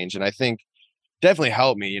bigger change. And I think definitely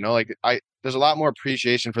helped me, you know, like there's a lot more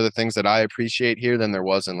appreciation for the things that I appreciate here than there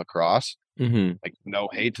was in La Crosse. Mm-hmm. Like no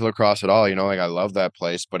hate to La Crosse at all, you know, like I love that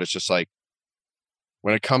place, but it's just like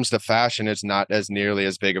when it comes to fashion, it's not as nearly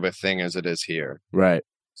as big of a thing as it is here. Right.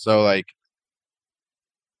 So like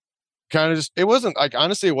kind of just, it wasn't like,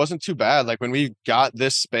 honestly, it wasn't too bad. Like when we got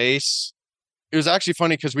this space, it was actually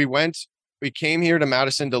funny because we came here to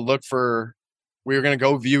Madison to look for, we were going to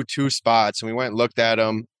go view 2 spots, and we went and looked at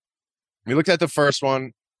them. We looked at the first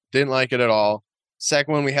one, didn't like it at all.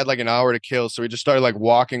 Second one, we had like an hour to kill. So we just started like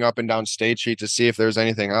walking up and down State Street to see if there was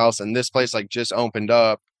anything else. And this place like just opened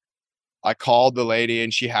up. I called the lady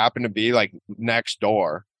and she happened to be like next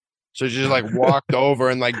door. So she just like walked over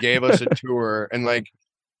and like gave us a tour. And like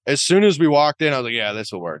as soon as we walked in, I was like, yeah,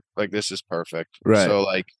 this will work. Like this is perfect. Right. So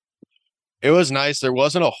like it was nice. There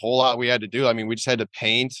wasn't a whole lot we had to do. I mean, we just had to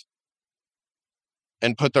paint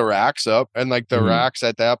and put the racks up. And like the racks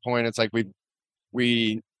at that point, it's like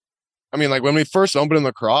I mean, like when we first opened in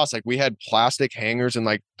La Crosse, like we had plastic hangers and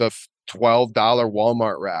like the $12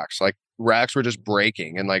 Walmart racks. Like racks were just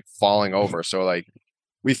breaking and like falling over. So like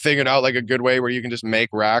we figured out like a good way where you can just make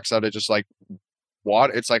racks out of just like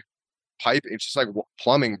water. It's like pipe. It's just like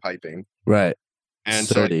plumbing piping. Right. And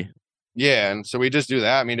Sturdy. so yeah, and so we just do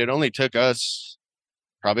that. I mean, it only took us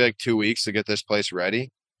probably like 2 weeks to get this place ready.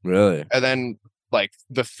 Really? And then like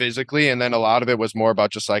the physically, and then a lot of it was more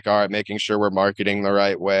about just like, all right, making sure we're marketing the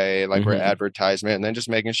right way, like we're advertisement, and then just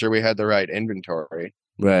making sure we had the right inventory.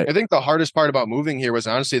 Right. I think the hardest part about moving here was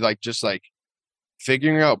honestly like just like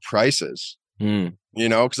figuring out prices, you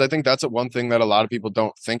know, because I think that's one thing that a lot of people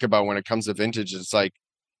don't think about when it comes to vintage. It's like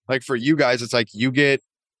for you guys, it's like you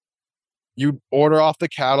order off the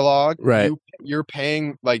catalog, Right. you're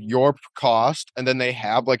paying like your cost, and then they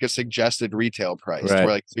have like a suggested retail price Right.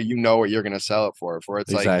 where like so you know what you're gonna sell it for. For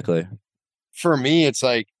it's Exactly. like for me, it's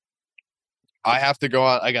like I have to go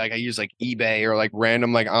out, like I use like eBay or like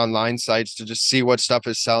random like online sites to just see what stuff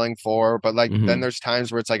is selling for. But like then there's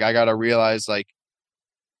times where it's like I gotta realize like,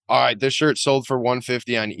 all right, this shirt sold for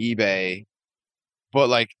 150 on eBay, but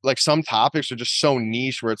like some topics are just so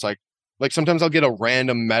niche where it's like sometimes I'll get a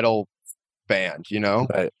random metal band, you know?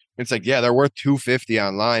 Right. It's like, yeah, they're worth 250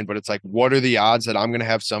 online, but it's like, what are the odds that I'm going to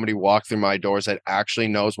have somebody walk through my doors that actually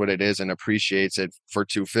knows what it is and appreciates it for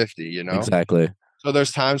 250, you know? Exactly. So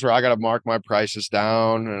there's times where I got to mark my prices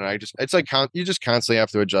down, and it's like, you just constantly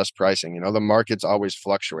have to adjust pricing. You know, the market's always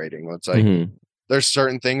fluctuating. It's like, there's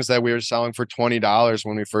certain things that we were selling for $20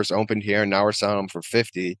 when we first opened here, and now we're selling them for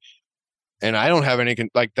 50. And I don't have any,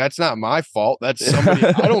 like, that's not my fault. That's somebody,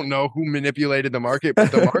 I don't know who manipulated the market,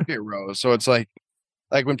 but the market rose. So it's like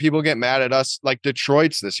when people get mad at us, like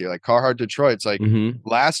Detroit's this year, like Carhartt Detroit's, like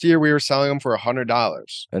last year we were selling them for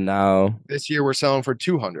 $100. And now this year we're selling for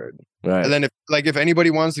 200. Right. And then if anybody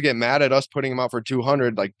wants to get mad at us putting them out for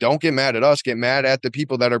 200, like don't get mad at us, get mad at the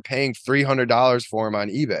people that are paying $300 for them on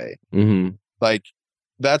eBay. Like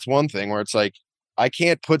that's one thing where it's like, I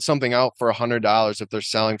can't put something out for $100 if they're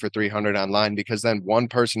selling for 300 online, because then one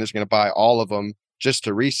person is going to buy all of them just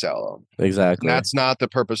to resell them. Exactly. And that's not the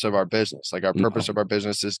purpose of our business. Like our purpose of our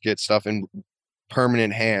business is get stuff in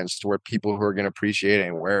permanent hands to where people who are going to appreciate it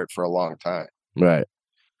and wear it for a long time. Right.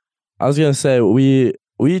 I was going to say,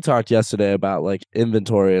 we talked yesterday about like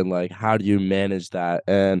inventory and like how do you manage that?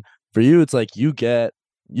 And for you, it's like you get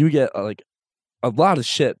like a lot of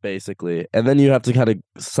shit basically, and then you have to kind of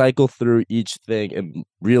cycle through each thing and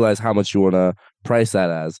realize how much you want to price that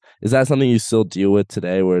as. Is that something you still deal with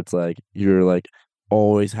today, where it's like you're like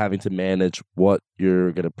always having to manage what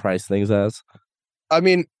you're gonna price things as? I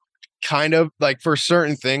mean, kind of like for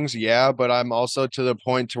certain things, yeah, but I'm also to the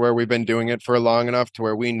point to where we've been doing it for long enough to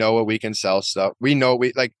where we know what we can sell stuff. We know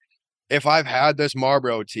if I've had this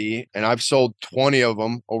Marlboro tee and I've sold 20 of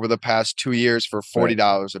them over the past 2 years for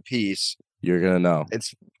 $40 a piece, you're gonna know.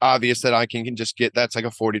 It's obvious that I can just get, that's like a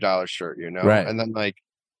 $40 shirt, you know? Right. And then like,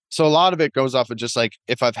 so a lot of it goes off of just like,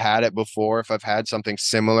 if I've had it before, if I've had something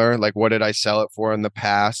similar, like what did I sell it for in the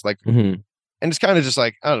past? Like, and it's kind of just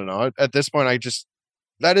like, I don't know. At this point,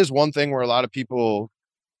 that is one thing where a lot of people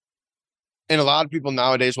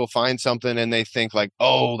nowadays will find something and they think like,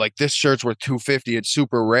 oh, like this shirt's worth $250. It's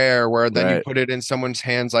super rare. Where then you put it in someone's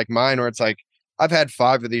hands like mine, where it's like, I've had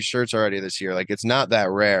 5 of these shirts already this year. Like it's not that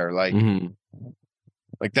rare. Like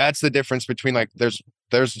that's the difference between like there's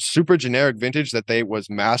super generic vintage that they was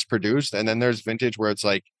mass produced, and then there's vintage where it's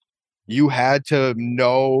like you had to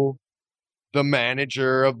know the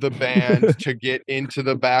manager of the band to get into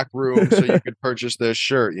the back room so you could purchase this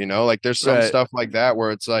shirt, you know? Like there's some Right. stuff like that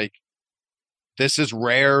where it's like this is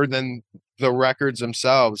rarer than the records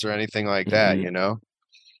themselves or anything like that, Mhm. you know?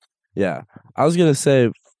 Yeah. I was gonna say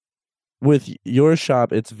with your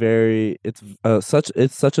shop, it's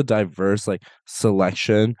such a diverse like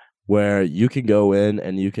selection where you can go in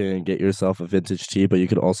and you can get yourself a vintage tee, but you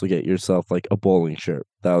can also get yourself like a bowling shirt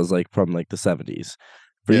that was like from like the 70s.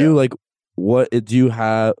 For you, Yeah. like do you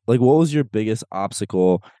have like what was your biggest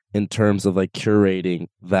obstacle in terms of like curating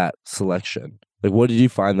that selection? Like what did you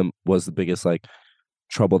find them was the biggest like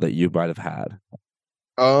trouble that you might have had?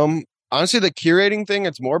 Honestly, the curating thing,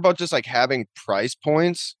 it's more about just like having price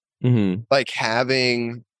points, Mm-hmm. like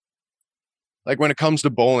having like when it comes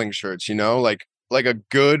to bowling shirts, you know, like a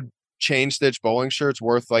good chain stitch bowling shirt's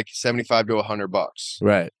worth like 75 to $100.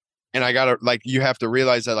 Right. And I gotta like you have to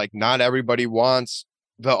realize that like not everybody wants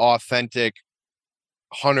the authentic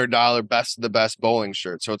 $100 best of the best bowling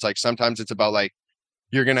shirt. So it's like sometimes it's about like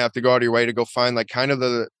you're gonna have to go out of your way to go find like kind of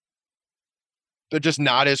they're just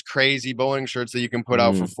not as crazy bowling shirts that you can put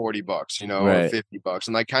out for Mm, $40, you know, or right. $50,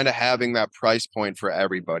 and like kind of having that price point for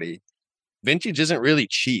everybody. Vintage isn't really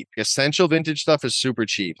cheap. Essential vintage stuff is super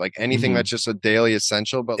cheap. Like anything Mm-hmm. that's just a daily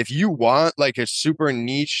essential. But if you want like a super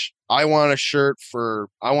niche, I want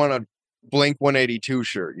a Blink 182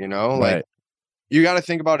 shirt, you know, like Right. you got to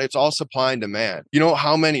think about it's all supply and demand. You know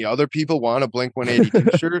how many other people want a Blink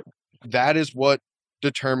 182 shirt? That is what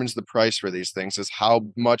determines the price for these things is how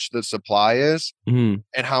much the supply is Mm-hmm.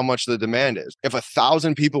 and how much the demand is. If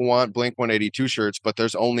 1,000 people want Blink 182 shirts, but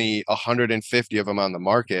there's only 150 of them on the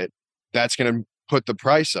market, that's going to put the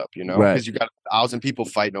price up, you know, Right. because you got 1,000 people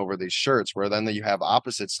fighting over these shirts. Where then you have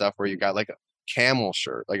opposite stuff where you got like a camel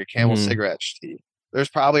shirt, like a camel Mm-hmm. cigarette tee. There's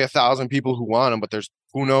probably 1,000 people who want them, but there's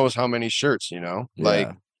who knows how many shirts, you know, like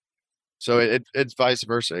Yeah. so it's vice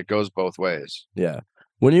versa. It goes both ways. Yeah.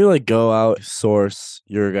 When you like go out source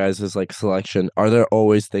your guys' like selection, are there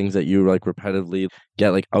always things that you like repetitively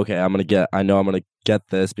get like, okay, I know I'm gonna get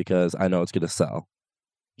this because I know it's gonna sell.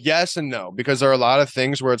 Yes and no, because there are a lot of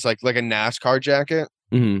things where it's like a NASCAR jacket.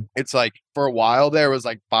 Mm-hmm. It's like for a while there was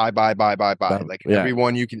like buy, buy, buy, buy, buy. Like Yeah.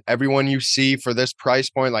 everyone you see for this price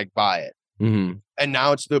point, like buy it. Mm-hmm. And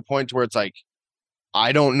now it's to the point where it's like,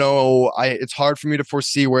 I don't know. It's hard for me to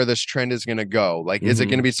foresee where this trend is gonna go. Like, is it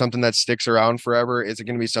Mm-hmm. gonna be something that sticks around forever? Is it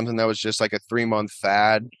gonna be something that was just like a 3-month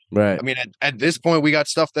fad? Right. I mean, at this point, we got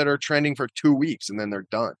stuff that are trending for 2 weeks and then they're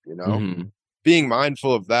done, you know? Mm-hmm. Being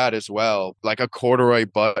mindful of that as well, like a corduroy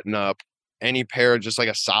button up, any pair, just like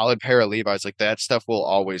a solid pair of Levi's, like that stuff will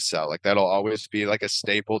always sell. Like that'll always be like a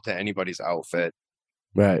staple to anybody's outfit.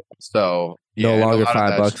 Right. So No yeah, and a longer lot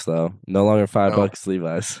of that's $5 though. No longer five no, bucks,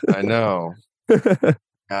 Levi's. I know.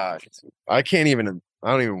 Gosh, I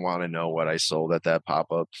don't even want to know what I sold at that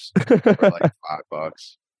pop-ups for like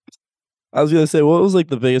 $5. I was gonna say, what was like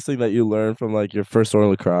the biggest thing that you learned from like your first order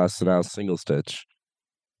lacrosse and now single stitch?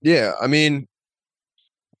 Yeah, I mean,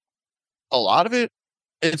 a lot of it,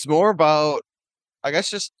 it's more about I guess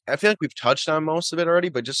just I feel like we've touched on most of it already,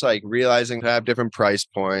 but just like realizing to have different price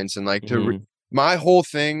points and like Mm-hmm. my whole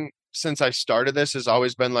thing since I started this has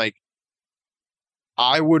always been like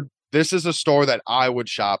this is a store that I would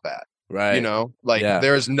shop at. You Right. know, like Yeah.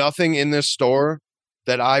 there is nothing in this store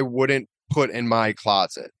that I wouldn't put in my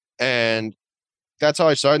closet. And that's how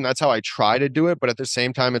I started and that's how I try to do it. But at the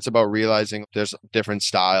same time, it's about realizing there's different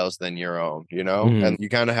styles than your own, you know, Mm-hmm. and you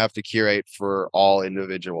kind of have to curate for all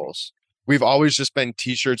individuals. We've always just been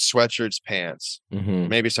t-shirts, sweatshirts, pants, Mm-hmm.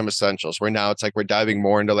 maybe some essentials. Where now it's like we're diving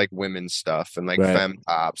more into like women's stuff and like Right. femme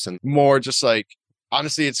tops and more just like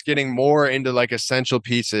honestly, it's getting more into like essential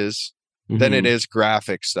pieces than it Mm-hmm. is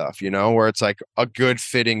graphic stuff, you know, where it's like a good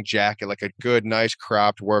fitting jacket, like a good, nice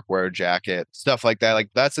cropped workwear jacket, stuff like that. Like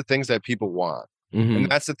that's the things that people want. And Mm-hmm.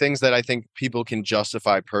 that's the things that I think people can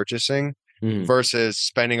justify purchasing Mm-hmm. versus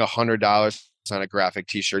spending $100 on a graphic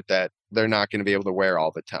t-shirt that they're not going to be able to wear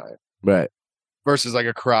all the time Right. versus like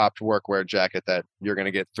a cropped workwear jacket that you're going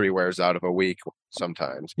to get 3 wears out of a week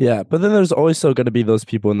sometimes. Yeah, but then there's always still going to be those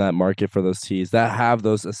people in that market for those teas that have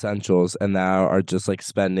those essentials and now are just like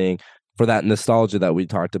spending for that nostalgia that we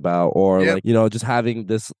talked about, or Yep. like, you know, just having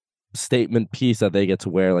this statement piece that they get to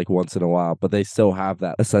wear like once in a while, but they still have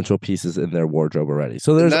that essential pieces in their wardrobe already.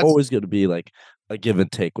 So And there's that's always going to be like a give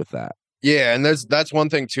and take with that. yeah, and that's one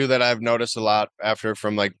thing too that I've noticed a lot after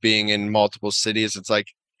from like being in multiple cities. It's like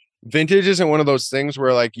vintage isn't one of those things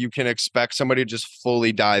where like you can expect somebody to just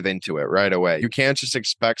fully dive into it right away. You can't just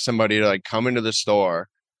expect somebody to like come into the store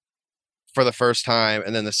for the first time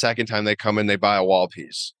and then the second time they come in, they buy a wall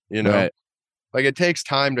piece, you know? Right. Like it takes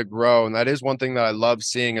time to grow. And that is one thing that I love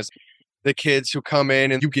seeing is the kids who come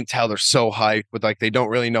in and you can tell they're so hyped, but like they don't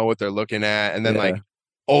really know what they're looking at. And then Yeah. like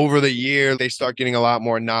over the year, they start getting a lot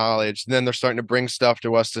more knowledge. And then they're starting to bring stuff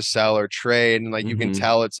to us to sell or trade. And like you can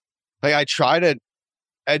tell it's like I try to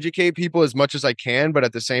educate people as much as I can, but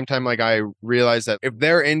at the same time, like I realize that if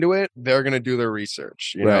they're into it, they're gonna do their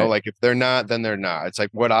research. You know, Right. like if they're not, then they're not. It's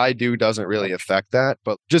like what I do doesn't really affect that.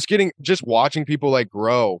 But just watching people like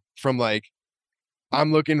grow from like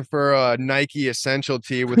I'm looking for a Nike essential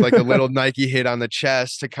tee with like a little Nike hit on the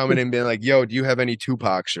chest to come in and being like, yo, do you have any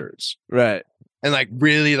Tupac shirts? Right. And like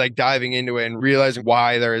really like diving into it and realizing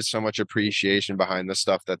why there is so much appreciation behind the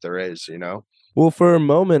stuff that there is, you know? Well, for a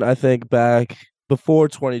moment, I think back before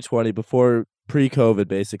 2020, before pre-COVID,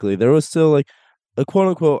 basically, there was still like a quote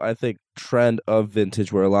unquote, I think, trend of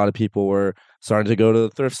vintage where a lot of people were starting to go to the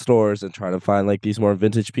thrift stores and trying to find like these more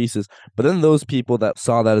vintage pieces. But then those people that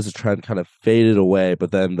saw that as a trend kind of faded away.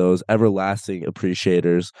 But then those everlasting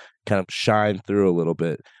appreciators kind of shine through a little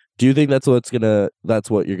bit. Do you think that's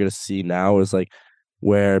what you're gonna see now is like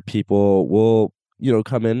where people will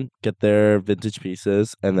come in, get their vintage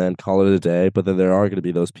pieces, and then call it a day. But then there are going to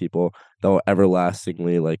be those people that will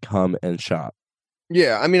everlastingly like come and shop.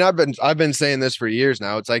 Yeah, I mean, I've been saying this for years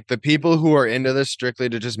now. It's like the people who are into this strictly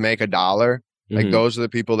to just make a dollar, like those are the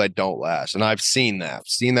people that don't last. And I've seen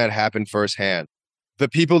that happen firsthand. The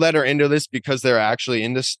people that are into this because they're actually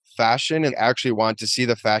into fashion and actually want to see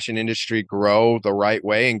the fashion industry grow the right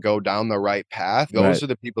way and go down the right path, those are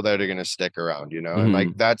the people that are going to stick around, you know? And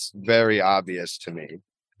like that's very obvious to me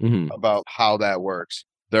about how that works.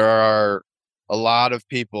 There are a lot of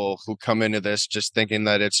people who come into this just thinking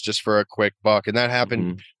that it's just for a quick buck. And that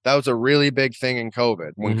happened. That was a really big thing in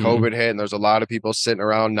COVID. When COVID hit and there's a lot of people sitting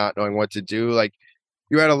around not knowing what to do. Like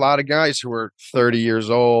you had a lot of guys who were 30 years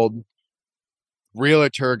old,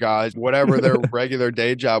 realtor guys, whatever their regular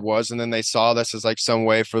day job was. And then they saw this as like some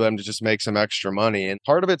way for them to just make some extra money. And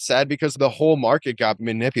part of it's sad because the whole market got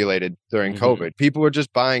manipulated during COVID. People were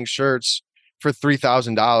just buying shirts for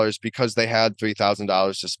 $3,000 because they had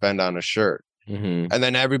 $3,000 to spend on a shirt. And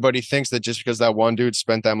then everybody thinks that just because that one dude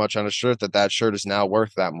spent that much on a shirt, that shirt is now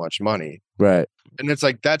worth that much money. Right. And it's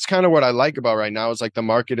like, that's kind of what I like about right now is like the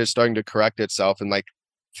market is starting to correct itself and like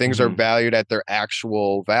things are valued at their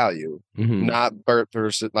actual value, not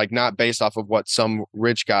not based off of what some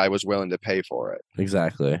rich guy was willing to pay for it.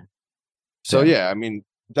 Exactly. So yeah, I mean,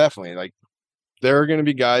 definitely like there are going to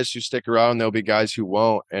be guys who stick around. There'll be guys who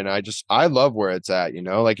won't. And I love where it's at, you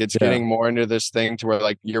know, like it's getting more into this thing to where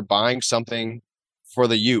like you're buying something for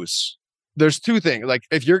the use. There's two things. Like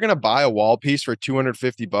if you're going to buy a wall piece for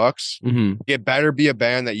 $250, it better be a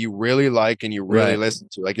band that you really like and you really listen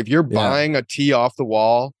to. Like if you're buying a tee off the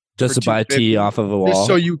wall, just to buy a tee off of a wall, just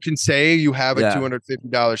so you can say you have a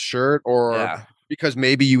 $250 shirt, or because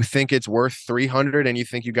maybe you think it's worth $300 and you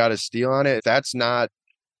think you got a steal on it. That's not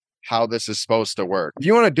how this is supposed to work. If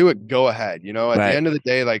you want to do it, go ahead. You know, at the end of the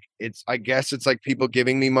day, like I guess it's like people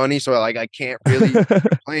giving me money. So like, I can't really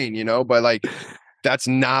complain, you know, but like, that's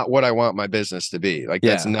not what I want my business to be. Like,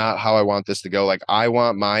 that's not how I want this to go. Like, I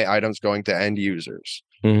want my items going to end users.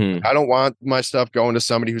 Like, I don't want my stuff going to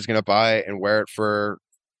somebody who's going to buy it and wear it for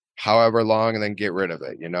however long and then get rid of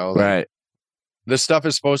it. You know, like, this stuff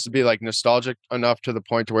is supposed to be like nostalgic enough to the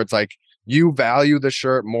point to where it's like, you value the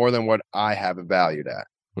shirt more than what I have it valued at.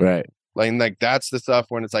 Right. Like that's the stuff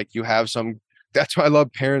when it's like you have some. That's why I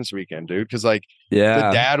love Parents Weekend, dude. Because like the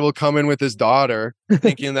dad will come in with his daughter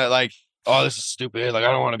thinking that like, oh, this is stupid. Like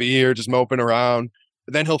I don't want to be here just moping around.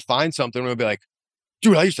 But then he'll find something and he'll be like,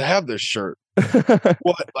 dude, I used to have this shirt.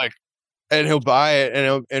 What? Like, and he'll buy it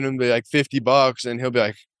and it'll be like $50 and he'll be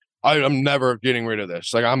like, I'm never getting rid of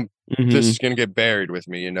this. Like this is gonna get buried with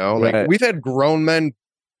me, you know. Like we've had grown men.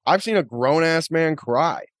 I've seen a grown ass man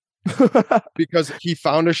cry. Because he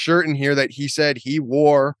found a shirt in here that he said he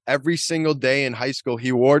wore every single day in high school.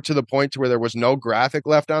 He wore it to the point to where there was no graphic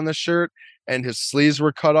left on the shirt and his sleeves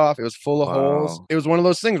were cut off. It was full of holes. It was one of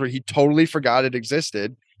those things where he totally forgot it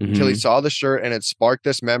existed until he saw the shirt and it sparked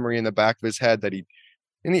this memory in the back of his head that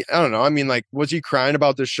I don't know. I mean, like, was he crying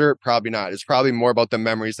about the shirt? Probably not. It's probably more about the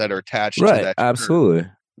memories that are attached to that shirt.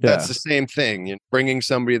 Absolutely. That's the same thing. You know, bringing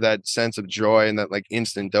somebody that sense of joy and that like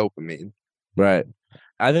instant dopamine. Right.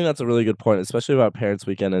 I think that's a really good point, especially about Parents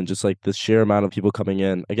Weekend and just like the sheer amount of people coming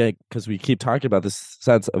in. Again, because we keep talking about this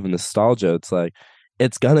sense of nostalgia. It's like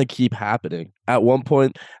it's gonna keep happening. At one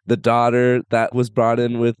point, the daughter that was brought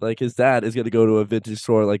in with like his dad is gonna go to a vintage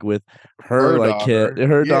store like with her Her like kid, daughter.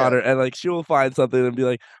 her Yeah. daughter, and like she will find something and be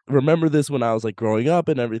like, "Remember this when I was like growing up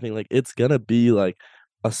and everything." Like it's gonna be like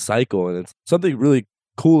a cycle, and it's something really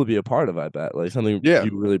cool to be a part of. I bet like something Yeah.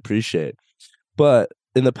 you really appreciate. But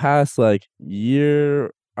in the past like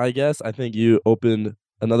year, I guess I think you opened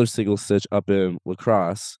another single stitch up in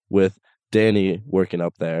Lacrosse with Danny working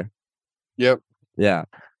up there. Yep. Yeah.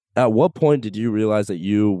 At what point did you realize that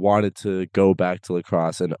you wanted to go back to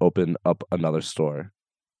Lacrosse and open up another store?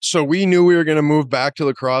 So we knew we were going to move back to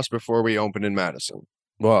Lacrosse before we opened in Madison.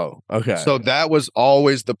 Whoa. Okay. So that was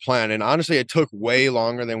always the plan. And honestly, it took way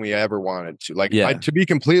longer than we ever wanted to. Like, Yeah. to be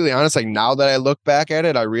completely honest, like now that I look back at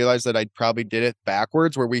it, I realized that I probably did it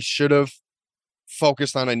backwards, where we should have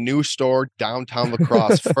focused on a new store downtown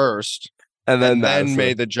Lacrosse first And then and then Madison.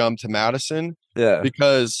 made the jump to Madison. Yeah.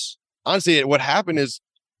 Because honestly, what happened is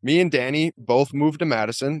me and Danny both moved to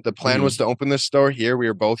Madison. The plan was to open this store here. We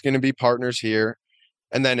were both going to be partners here.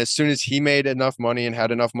 And then as soon as he made enough money and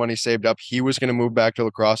had enough money saved up, he was going to move back to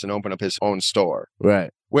Lacrosse and open up his own store.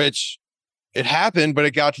 Right. Which it happened, but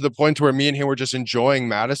it got to the point where me and him were just enjoying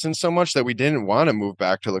Madison so much that we didn't want to move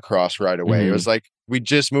back to Lacrosse right away. It was like, we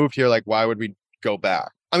just moved here. Like, why would we go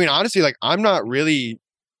back? I mean, honestly, like I'm not really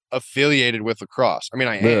affiliated with Lacrosse. I mean,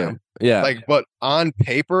 I am. Yeah. Like, but on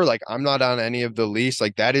paper, like I'm not on any of the lease.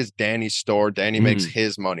 Like that is Danny's store. Danny makes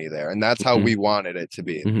his money there. And that's how we wanted it to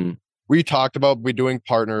be. We talked about we doing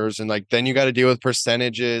partners, and like then you got to deal with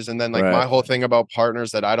percentages. And then like my whole thing about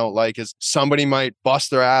partners that I don't like is somebody might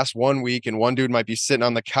bust their ass one week and one dude might be sitting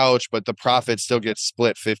on the couch, but the profit still gets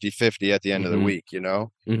split 50-50 at the end of the week, you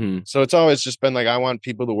know? So it's always just been like, I want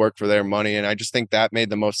people to work for their money. And I just think that made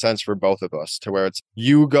the most sense for both of us, to where it's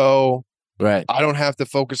you go. Right. I don't have to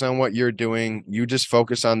focus on what you're doing. You just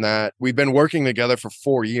focus on that. We've been working together for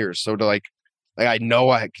 4 years. So to like I know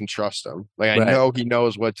I can trust him. Like I know he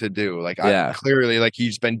knows what to do. Like I clearly, like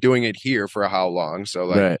he's been doing it here for how long. So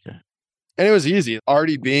like, and it was easy.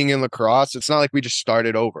 Already being in Lacrosse, it's not like we just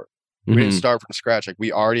started over. We didn't start from scratch. Like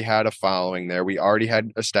we already had a following there. We already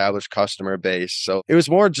had established customer base. So it was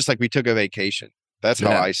more just like we took a vacation. That's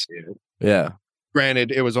how I see it. Yeah.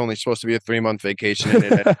 Granted, it was only supposed to be a 3-month vacation and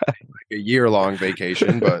it ended up being like a year-long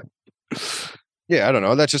vacation, but yeah, I don't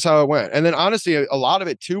know. That's just how it went. And then honestly, a lot of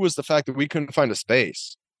it too was the fact that we couldn't find a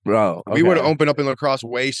space. Bro, we would have opened up in Lacrosse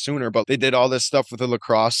way sooner, but they did all this stuff with the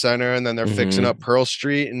Lacrosse Center, and then they're fixing up Pearl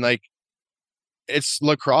Street, and like it's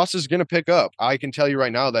Lacrosse is going to pick up. I can tell you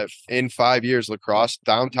right now that in 5 years,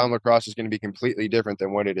 downtown Lacrosse is going to be completely different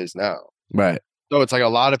than what it is now. Right. So it's like a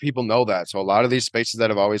lot of people know that. So a lot of these spaces that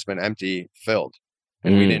have always been empty filled.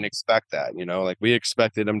 And we didn't expect that, you know, like we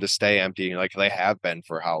expected them to stay empty like they have been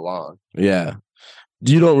for how long. Yeah.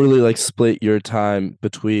 You don't really like split your time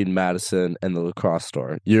between Madison and the Lacrosse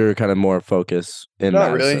store. You're kind of more focused in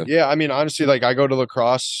Not Madison. really. Yeah. I mean, honestly, like I go to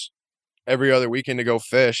Lacrosse every other weekend to go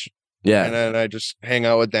fish. Yeah. And then I just hang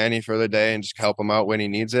out with Danny for the day and just help him out when he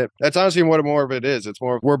needs it. That's honestly what more of it is. It's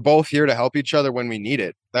more, we're both here to help each other when we need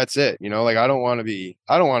it. That's it. You know, like I don't want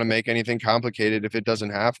to make anything complicated if it doesn't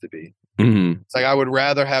have to be. It's like, I would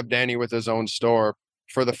rather have Danny with his own store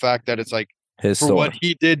for the fact that it's like, his for store. what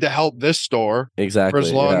he did to help this store exactly for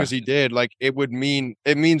as long as he did, like it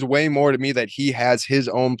means way more to me that he has his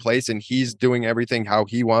own place and he's doing everything how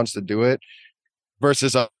he wants to do it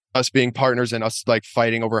versus us being partners and us like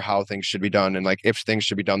fighting over how things should be done and like if things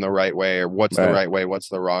should be done the right way or what's the right way, what's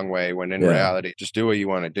the wrong way, when in reality just do what you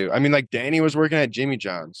want to do. I mean, like Danny was working at Jimmy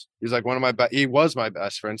John's. He's like he was my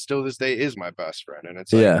best friend, still this day is my best friend, and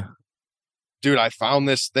it's like, dude, I found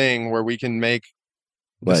this thing where we can make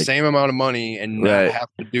the same amount of money and not have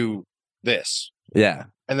to do this. Yeah.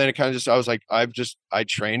 And then it kind of just, I was like, I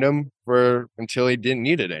trained him until he didn't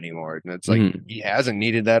need it anymore. And it's like, he hasn't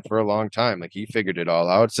needed that for a long time. Like he figured it all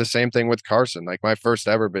out. It's the same thing with Carson. Like my first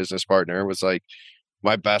ever business partner was like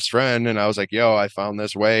my best friend. And I was like, yo, I found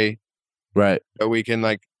this way that we can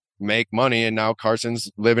like make money. And now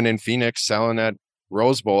Carson's living in Phoenix, selling at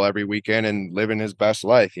Rose Bowl every weekend and living his best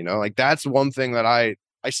life, you know, like that's one thing that I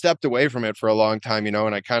stepped away from it for a long time, you know,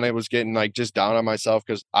 and I kind of was getting like just down on myself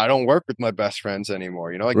because I don't work with my best friends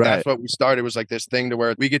anymore, you know, like that's what we started, was like this thing to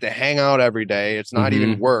where we get to hang out every day. It's not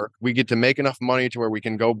even work. We get to make enough money to where we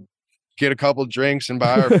can go get a couple drinks and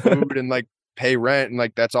buy our food and like pay rent. And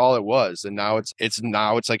like, that's all it was. And now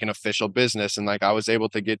it's like an official business. And like, I'm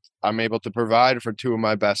able to provide for two of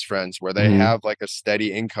my best friends where they have like a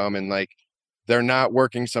steady income and like, they're not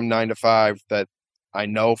working some 9-to-5 that I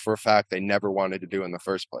know for a fact they never wanted to do in the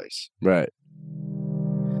first place. Right.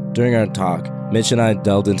 During our talk, Mitch and I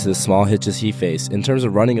delved into the small hitches he faced in terms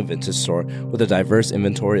of running a vintage store with a diverse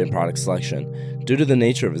inventory and product selection. Due to the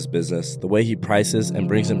nature of his business, the way he prices and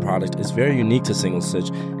brings in product is very unique to Single Stitch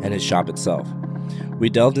and his shop itself. We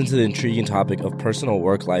delved into the intriguing topic of personal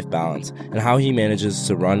work-life balance and how he manages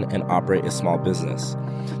to run and operate a small business.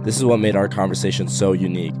 This is what made our conversation so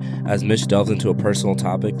unique, as Mitch delved into a personal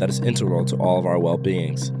topic that is integral to all of our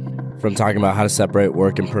well-beings. From talking about how to separate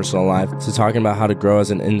work and personal life to talking about how to grow as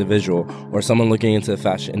an individual or someone looking into the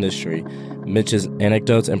fashion industry, Mitch's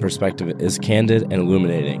anecdotes and perspective is candid and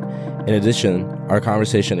illuminating. In addition, our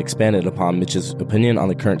conversation expanded upon Mitch's opinion on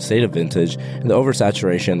the current state of vintage and the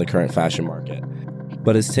oversaturation in the current fashion market.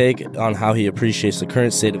 But his take on how he appreciates the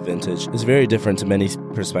current state of vintage is very different to many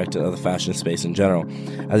perspectives of the fashion space in general,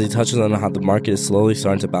 as he touches on how the market is slowly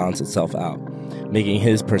starting to balance itself out, making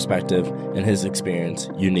his perspective and his experience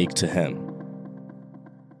unique to him.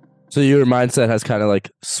 So your mindset has kind of like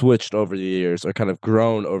switched over the years or kind of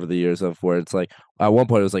grown over the years of where it's like, at one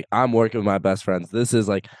point it was like, I'm working with my best friends. This is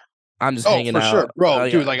like, I'm just hanging out. Sure. Bro,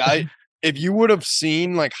 dude, yeah. like if you would have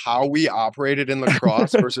seen like how we operated in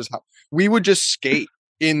lacrosse versus how we would just skate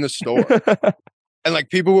in the store. And like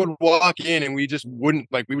people would walk in and we just wouldn't,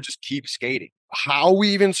 like we would just keep skating. How we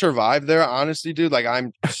even survived there, honestly, dude, like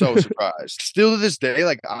I'm so surprised. Still to this day,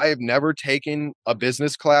 like I have never taken a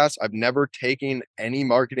business class. I've never taken any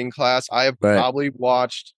marketing class. I have probably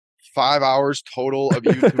watched 5 hours total of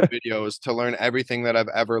YouTube videos to learn everything that I've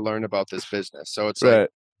ever learned about this business. So it's like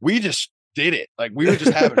we just did it. Like we were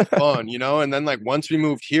just having fun, you know? And then like once we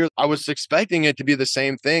moved here, I was expecting it to be the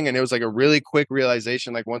same thing. And it was like a really quick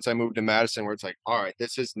realization, like once I moved to Madison, where it's like, all right,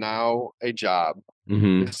 this is now a job.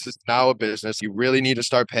 Mm-hmm. This is now a business. You really need to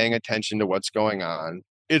start paying attention to what's going on.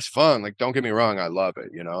 It's fun. Like, don't get me wrong. I love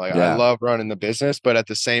it. You know, like I love running the business, but at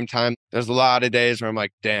the same time, there's a lot of days where I'm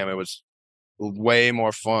like, damn, it was way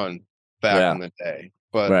more fun back in the day.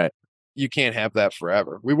 But you can't have that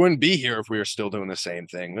forever. We wouldn't be here if we were still doing the same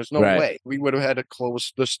thing. There's no way. We would have had to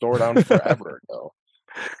close the store down forever ago.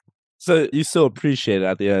 So you still appreciate it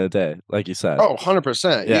at the end of the day, like you said. Oh,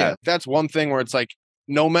 100%. Yeah. That's one thing where it's like,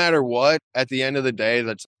 no matter what, at the end of the day,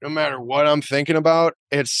 that's no matter what I'm thinking about,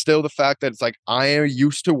 it's still the fact that it's like I am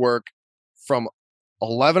used to work from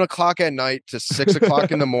 11 o'clock at night to 6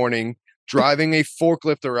 o'clock in the morning, driving a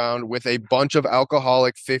forklift around with a bunch of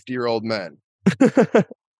alcoholic 50-year-old men.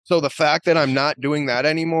 So the fact that I'm not doing that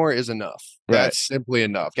anymore is enough. That's simply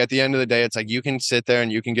enough. At the end of the day, it's like you can sit there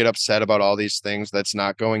and you can get upset about all these things that's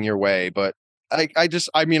not going your way. But I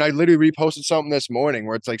literally reposted something this morning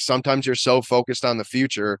where it's like sometimes you're so focused on the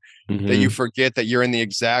future that you forget that you're in the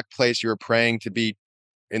exact place you were praying to be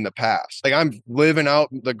in the past. Like I'm living out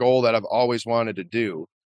the goal that I've always wanted to do.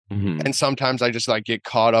 Mm-hmm. And sometimes I just like get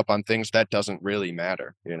caught up on things that doesn't really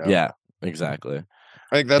matter, you know? Yeah, exactly.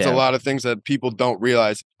 I think that's a lot of things that people don't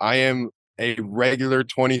realize. I am a regular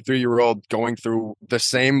 23-year-old going through the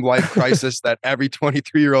same life crisis that every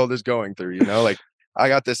 23-year-old is going through, you know? Like I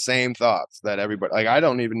got the same thoughts that everybody, like, I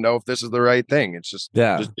don't even know if this is the right thing. It's just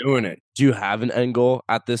doing it. Do you have an end goal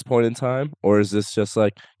at this point in time? Or is this just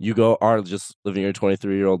like you are just living your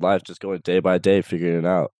 23-year-old life, just going day by day, figuring it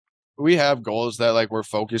out? We have goals that like we're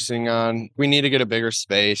focusing on. We need to get a bigger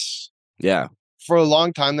space. Yeah. For a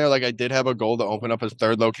long time there, like I did have a goal to open up a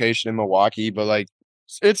third location in Milwaukee, but like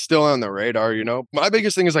it's still on the radar, you know? My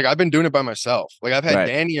biggest thing is like I've been doing it by myself. Like I've had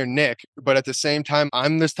Danny or Nick, but at the same time,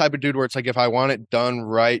 I'm this type of dude where it's like if I want it done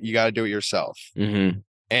right, you got to do it yourself. Mm-hmm.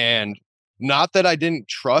 And not that I didn't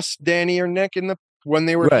trust Danny or Nick when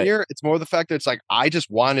they were here. It's more the fact that it's like I just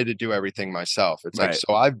wanted to do everything myself. It's like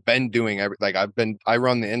so I've been doing I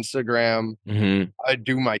run the Instagram, I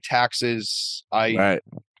do my taxes, I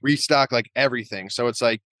restock like everything. So it's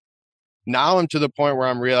like now I'm to the point where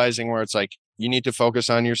I'm realizing where it's like you need to focus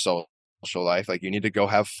on your social life. Like you need to go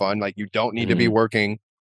have fun. Like you don't need to be working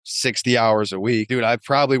 60 hours a week. Dude, I've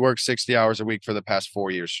probably worked 60 hours a week for the past 4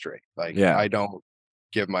 years straight. Like I don't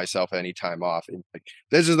give myself any time off. And like,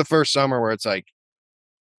 this is the first summer where it's like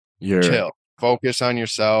you're chill, focus on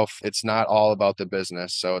yourself. It's not all about the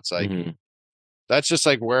business. So it's like that's just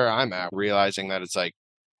like where I'm at, realizing that it's like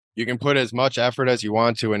you can put as much effort as you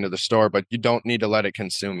want to into the store, but you don't need to let it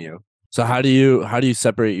consume you. So how do you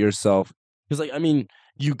separate yourself? Because like, I mean,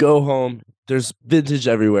 you go home, there's vintage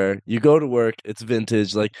everywhere. You go to work, it's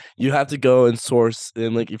vintage. Like you have to go and source.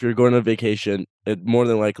 And like, if you're going on vacation, more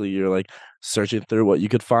than likely you're like searching through what you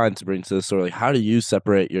could find to bring to the store. Like, how do you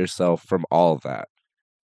separate yourself from all of that?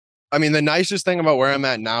 I mean, the nicest thing about where I'm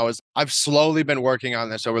at now is I've slowly been working on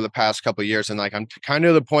this over the past couple of years. And like, I'm kind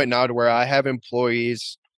of the point now to where I have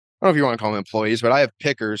employees don't know if you want to call them employees, but I have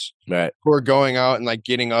pickers Right. who are going out and like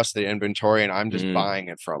getting us the inventory and I'm just buying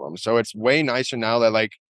it from them. So it's way nicer now that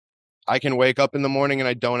like I can wake up in the morning and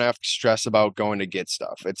I don't have to stress about going to get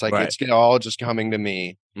stuff. It's like, Right. it's all just coming to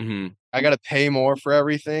me. I got to pay more for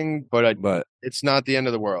everything, but it's not the end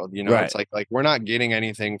of the world. You know, Right. it's like we're not getting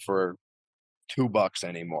anything for $2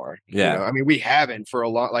 anymore. Yeah. You know, I mean, we haven't for a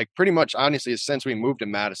lot, like pretty much honestly, since we moved to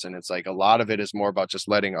Madison, it's like a lot of it is more about just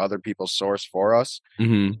letting other people source for us.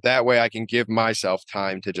 That way I can give myself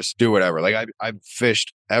time to just do whatever. Like I've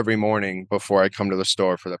fished every morning before I come to the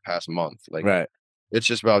store for the past month. Like, Right. it's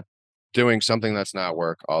just about doing something that's not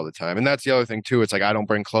work all the time. And that's the other thing too. It's like, I don't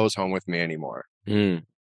bring clothes home with me anymore.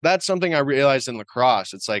 That's something I realized in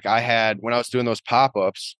lacrosse. It's like when I was doing those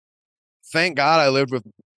pop-ups, thank God I lived with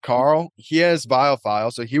Carl. He has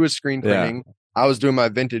Biofile, so he was screen printing. Yeah. I was doing my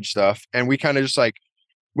vintage stuff, and we kind of just like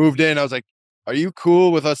moved in. I was like, are you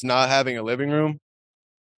cool with us not having a living room?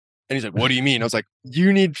 And he's like, what do you mean? I was like,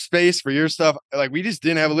 you need space for your stuff. Like, we just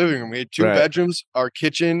didn't have a living room. We had two bedrooms, our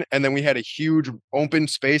kitchen, and then we had a huge open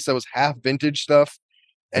space that was half vintage stuff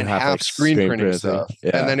and half like screen printing stuff.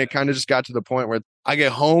 Yeah. And then it kind of just got to the point where I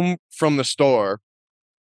get home from the store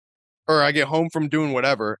or I get home from doing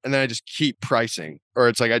whatever, and then I just keep pricing. Or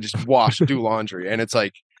it's like I just wash, do laundry. And it's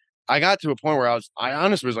like, I got to a point where I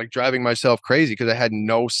honestly was like driving myself crazy because I had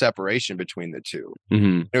no separation between the two.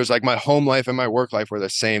 It was like my home life and my work life were the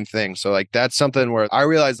same thing. So like that's something where I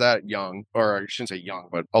realized that young, or I shouldn't say young,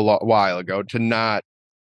 but while ago, to not,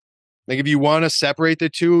 like, if you want to separate the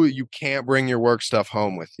two, you can't bring your work stuff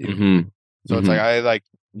home with you. So it's like I like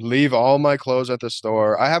leave all my clothes at the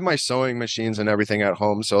store. I have my sewing machines and everything at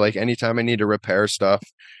home. So like anytime I need to repair stuff,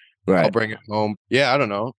 I'll bring it home. Yeah, I don't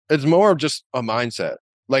know. It's more of just a mindset.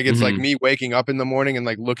 Like, it's like me waking up in the morning and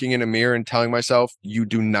like looking in a mirror and telling myself, you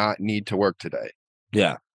do not need to work today.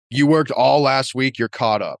 Yeah. You worked all last week. You're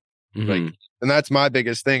caught up. Like, and that's my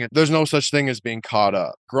biggest thing. There's no such thing as being caught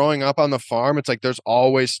up. Growing up on the farm, it's like there's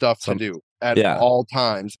always stuff to do at all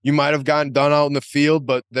times. You might have gotten done out in the field,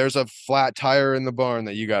 but there's a flat tire in the barn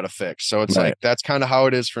that you got to fix. So it's like, that's kind of how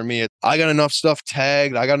it is for me. I got enough stuff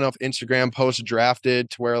tagged. I got enough Instagram posts drafted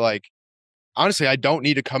to where, like, honestly, I don't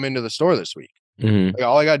need to come into the store this week. Like,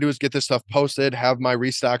 all I got to do is get this stuff posted, have my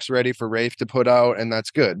restocks ready for Rafe to put out, and that's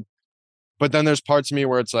good. But then there's parts of me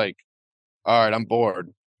where it's like, all right, I'm bored.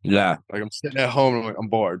 Yeah. Like, I'm sitting at home and I'm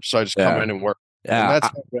bored. So I just come in and work. Yeah. And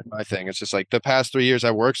that's my thing. It's just like the past 3 years I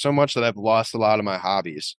worked so much that I've lost a lot of my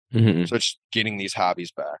hobbies. So it's getting these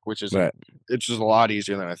hobbies back, which is it's just a lot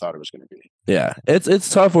easier than I thought it was going to be. Yeah. It's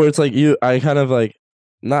tough where it's like I kind of like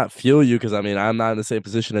not feel you, because I mean I'm not in the same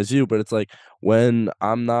position as you, but it's like when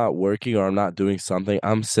I'm not working or I'm not doing something,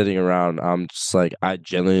 I'm sitting around, I'm just like, I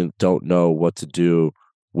genuinely don't know what to do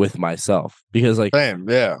with myself, because like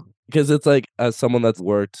because it's like, as someone that's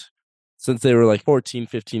worked since they were like 14,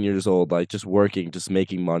 15 years old, like just working, just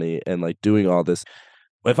making money and like doing all this,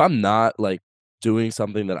 if I'm not like doing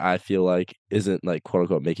something that I feel like isn't like quote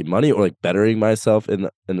unquote making money or like bettering myself in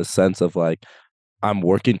the sense of like I'm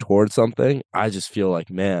working towards something, I just feel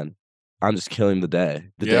like, man, I'm just killing the day.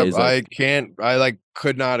 Day's like, I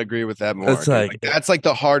could not agree with that more. It's like that's like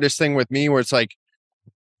the hardest thing with me, where it's like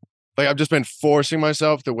I've just been forcing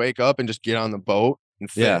myself to wake up and just get on the boat and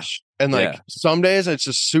fish. And like some days it's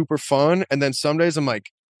just super fun. And then some days I'm like,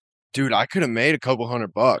 dude, I could have made a couple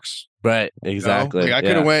 $100. Right. Exactly. You know? Like I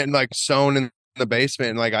could have went and like sewn in the basement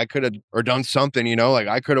and like I could have, or done something, you know, like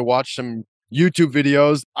I could have watched some YouTube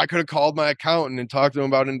videos. I could have called my accountant and talked to him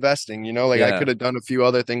about investing, you know, like I could have done a few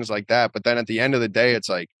other things like that. But then at the end of the day, it's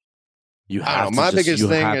like, my biggest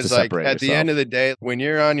thing is like, at the end of the day, when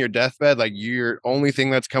you're on your deathbed, like your only thing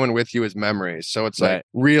that's coming with you is memories. So it's like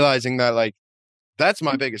realizing that, like, that's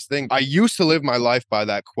my biggest thing. I used to live my life by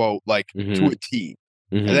that quote, like to a T.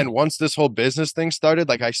 And then once this whole business thing started,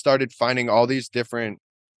 like I started finding all these different,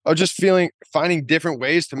 finding different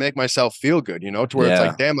ways to make myself feel good, you know, to where it's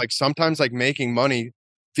like, damn, like sometimes like making money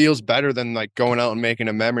feels better than like going out and making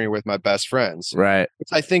a memory with my best friends. Right. Which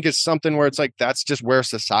I think is something where it's like, that's just where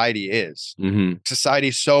society is.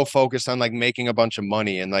 Society's so focused on like making a bunch of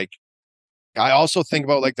money. And like, I also think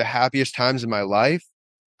about like the happiest times in my life.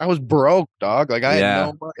 I was broke, dog. Like I had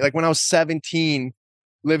no money. Like when I was 17,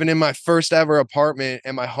 living in my first ever apartment,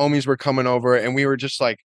 and my homies were coming over and we were just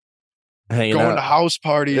like hanging going out to house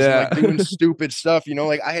parties and like doing stupid stuff, you know,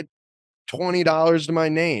 like I had $20 to my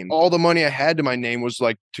name. All the money I had to my name was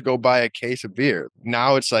like to go buy a case of beer.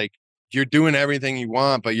 Now it's like you're doing everything you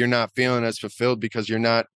want, but you're not feeling as fulfilled because you're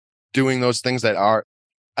not doing those things that are.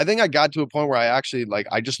 I think I got to a point where I actually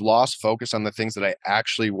I just lost focus on the things that I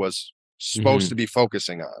actually was supposed to be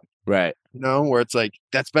focusing on. Right. Where it's like,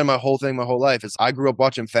 that's been my whole thing my whole life. Is I grew up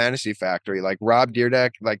watching Fantasy Factory, like Rob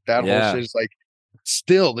Dyrdek, like that whole Yeah. shit is like,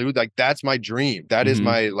 still, dude, like that's my dream. That is Mm-hmm.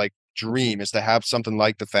 my like dream, is to have something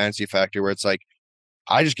like the Fantasy Factory where it's like,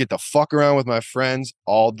 I just get to fuck around with my friends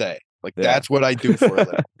all day. Like Yeah. that's what I do for a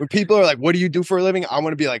living. When people are like, "What do you do for a living?" I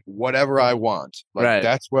want to be like, "Whatever I want." Like Right.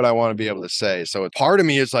 that's what I want to be able to say. So part of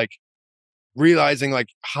me is like realizing like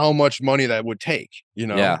how much money that would take,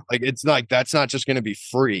 Yeah. Like it's like that's not just going to be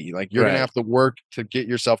free. Like you're going to Right. have to work to get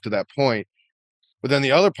yourself to that point. But then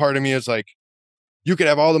the other part of me is like, you could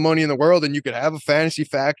have all the money in the world and you could have a fantasy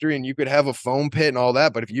factory and you could have a foam pit and all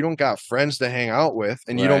that, but if you don't got friends to hang out with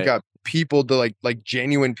and you don't Right. got people to like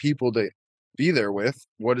genuine people to be there with,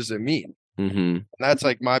 what does it mean? Mm-hmm. And that's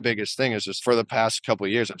like my biggest thing, is just for the past couple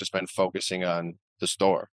of years I've just been focusing on the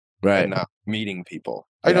store Right. and not meeting people.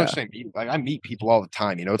 I Yeah. don't say meet, like I meet people all the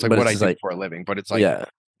time, it's like But what it's I just do like, for a living, but it's like, yeah,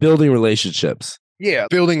 building relationships. yeah,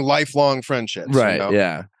 building lifelong friendships, Right.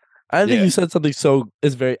 Yeah. I think Yeah. you said something so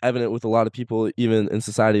is very evident with a lot of people, even in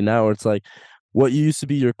society now, where it's like what used to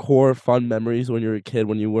be your core fun memories when you were a kid,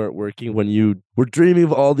 when you weren't working, when you were dreaming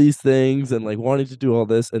of all these things and like wanting to do all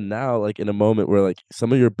this. And now, like in a moment where like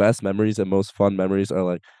some of your best memories and most fun memories are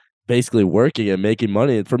like basically working and making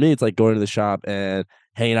money. And for me, it's like going to the shop and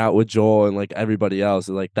hanging out with Joel and like everybody else.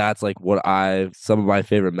 And like that's like some of my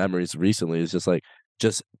favorite memories recently is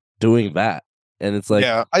just doing that. And it's like,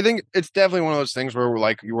 Yeah, I think it's definitely one of those things where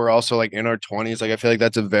we're also like in our 20s. Like I feel like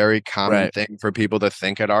that's a very common right. thing for people to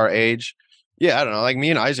think at our age. Yeah, I don't know. Like me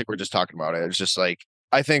and Isaac were just talking about it. It's just like,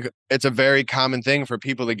 I think it's a very common thing for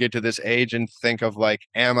people to get to this age and think of like,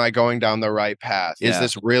 am I going down the right path? Is Yeah.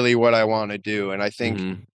 this really what I want to do? And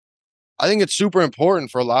Mm-hmm. I think it's super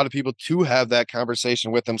important for a lot of people to have that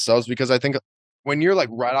conversation with themselves, because I think when you're like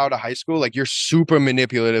right out of high school, like you're super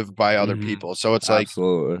manipulative by other Mm-hmm. people. So it's like,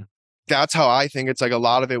 Absolutely. that's how I think. It's like a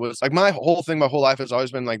lot of it was like my whole thing, my whole life has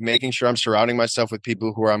always been like making sure I'm surrounding myself with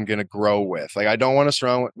people who I'm going to grow with. Like I don't want to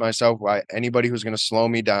surround myself by anybody who's going to slow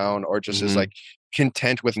me down or just is Mm-hmm. like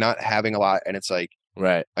content with not having a lot. And it's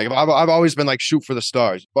Right. I've always been like, shoot for the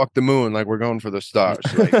stars, fuck the moon. Like we're going for the stars.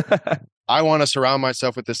 Like I want to surround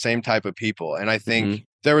myself with the same type of people. And I think Mm-hmm.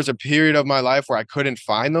 there was a period of my life where I couldn't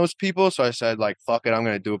find those people. So I said like, fuck it, I'm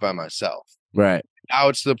going to do it by myself. Right. Now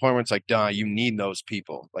it's to the point where it's like, duh, you need those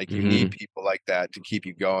people. Like you need Mm-hmm. people like that to keep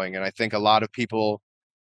you going. And I think a lot of people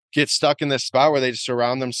get stuck in this spot where they just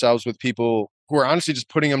surround themselves with people who are honestly just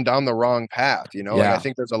putting them down the wrong path. Like I Yeah.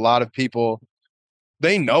 think there's a lot of people,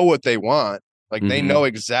 they know what they want. Like they Mm-hmm. know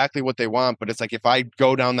exactly what they want, but it's like, if I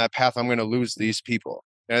go down that path, I'm going to lose these people.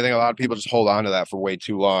 And I think a lot of people just hold on to that for way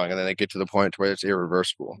too long. And then they get to the point where it's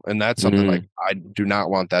irreversible. And that's something Mm-hmm. like, I do not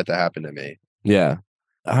want that to happen to me. Yeah.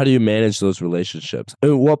 How do you manage those relationships?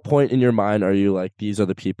 At what point in your mind are you like, these are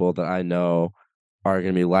the people that I know are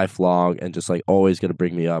going to be lifelong and just like always going to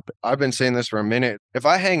bring me up? I've been saying this for a minute. If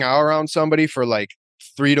I hang out around somebody for like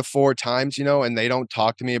 3 to 4 times, and they don't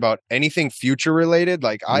talk to me about anything future related,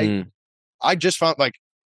 like Mm. I just found like,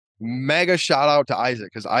 mega shout out to Isaac,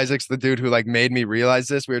 because Isaac's the dude who like made me realize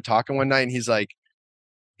this. We were talking one night and he's like,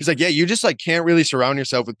 yeah, you just like can't really surround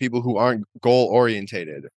yourself with people who aren't goal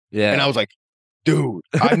orientated. And I Yeah. was like, dude,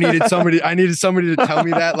 I needed somebody to tell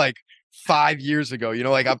me that like 5 years ago.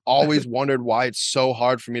 Like I've always wondered why it's so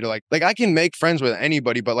hard for me to like I can make friends with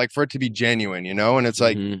anybody, but like for it to be genuine, and it's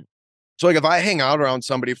like, Mm-hmm. so like if I hang out around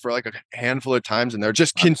somebody for like a handful of times and they're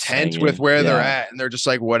just I'm just content with hanging. where they're Yeah. at and they're just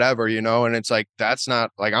like whatever, and it's like, that's not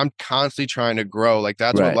like, I'm constantly trying to grow. Like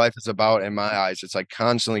that's what Right. life is about in my eyes. It's like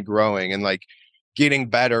constantly growing and like getting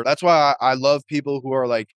better. That's why I love people who are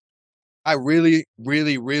like, I really,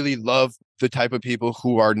 really, really love the type of people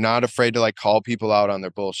who are not afraid to like call people out on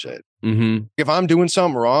their bullshit. Mm-hmm. If I'm doing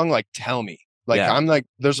something wrong, like tell me. Like Yeah. I'm like,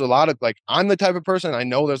 there's a lot of like, I'm the type of person, I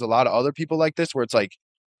know there's a lot of other people like this where it's like,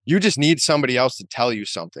 you just need somebody else to tell you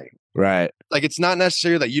something. Right. Like it's not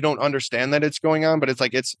necessarily that you don't understand that it's going on, but it's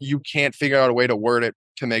like you can't figure out a way to word it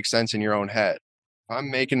to make sense in your own head. If I'm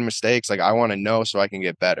making mistakes, like I want to know so I can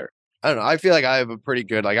get better. I don't know. I feel like I have a pretty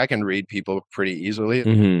good, like I can read people pretty easily.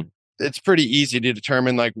 Mm-hmm. It's pretty easy to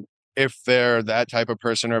determine like if they're that type of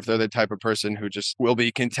person or if they're the type of person who just will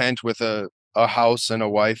be content with a house and a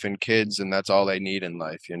wife and kids and that's all they need in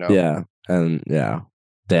life. Yeah. And yeah.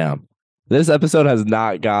 Damn. This episode has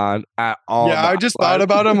not gone at all. Yeah, I Not just thought like,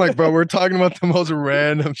 about it. I'm like, bro, we're talking about the most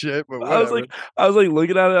random shit, but I was whatever. like, I was like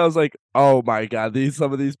looking at it. I was like, oh my God,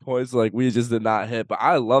 some of these points like we just did not hit. But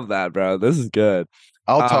I love that, bro. This is good.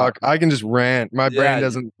 I'll Uh, talk. I can just rant. yeah,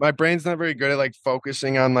 My brain's not very good at like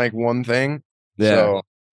focusing on like one thing. yeah. So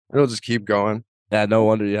it'll just keep going. Yeah, no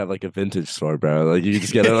wonder you have like a vintage store, bro. Like you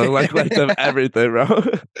just get a like of everything, bro.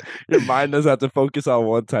 Your mind doesn't have to focus on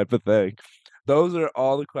one type of thing. Those are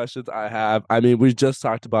all the questions I have. I mean, we just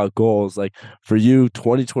talked about goals. Like for you,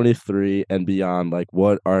 2023 and beyond, like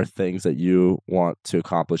what are things that you want to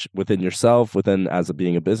accomplish within yourself, within as a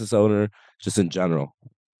being a business owner, just in general?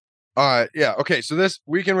 All right. Yeah. Okay. So this,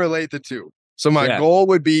 we can relate the two. So my Yeah. goal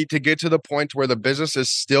would be to get to the point where the business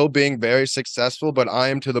is still being very successful, but I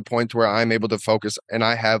am to the point where I'm able to focus and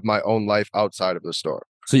I have my own life outside of the store.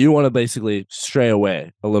 So you want to basically stray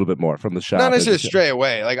away a little bit more from the shop. Not necessarily stray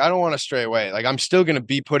away. Like I don't want to stray away. Like I'm still going to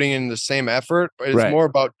be putting in the same effort, but it's more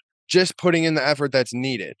about just putting in the effort that's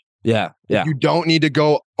needed. Yeah. Yeah. You don't need to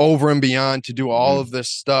go over and beyond to do all of this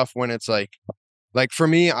stuff when it's like for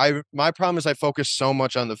me, my problem is I focus so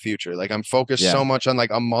much on the future. Like I'm focused so much on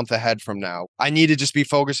like a month ahead from now. I need to just be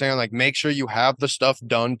focusing on like make sure you have the stuff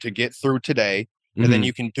done to get through today, and then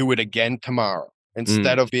you can do it again tomorrow.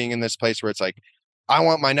 Instead of being in this place where it's like, I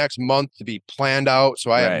want my next month to be planned out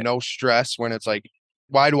so I have no stress when it's like,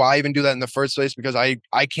 why do I even do that in the first place? Because I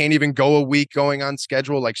can't even go a week going on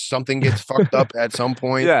schedule. Like something gets fucked up at some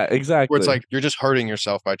point. Yeah, exactly. Where it's like, you're just hurting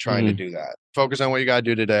yourself by trying to do that. Focus on what you got to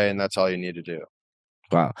do today. And that's all you need to do.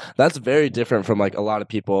 Wow. That's very different from like a lot of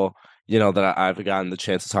people, you know, that I've gotten the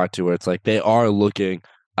chance to talk to where it's like they are looking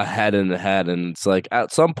ahead and ahead. And it's like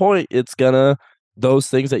at some point it's gonna, those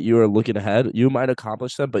things that you are looking ahead, you might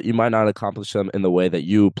accomplish them, but you might not accomplish them in the way that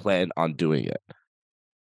you plan on doing it.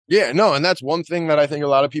 Yeah, no, and that's one thing that I think a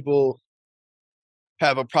lot of people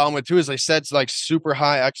have a problem with too, is they set like super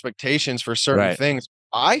high expectations for certain things.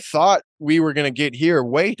 I thought we were going to get here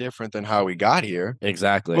way different than how we got here.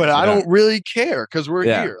 Exactly. But I don't really care because we're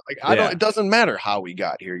here. Like it doesn't matter how we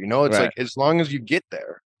got here. You know, it's like as long as you get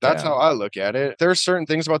there, that's how I look at it. There are certain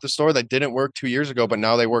things about the store that didn't work 2 years ago, but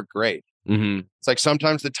now they work great. It's like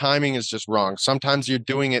sometimes the timing is just wrong. Sometimes you're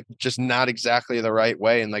doing it just not exactly the right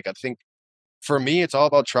way. And like, I think for me, it's all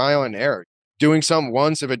about trial and error. Doing something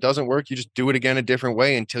once, if it doesn't work, you just do it again a different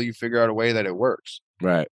way until you figure out a way that it works.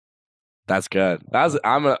 Right. That's good. I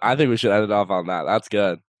think we should end it off on that. That's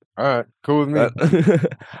good. All right. Cool with me.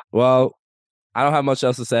 Well, I don't have much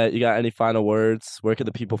else to say. You got any final words? Where can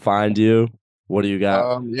the people find you? What do you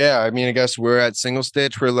got? Yeah, I mean, I guess we're at Single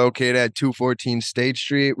Stitch. We're located at 214 State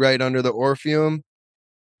Street, right under the Orpheum.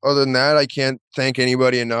 Other than that, I can't thank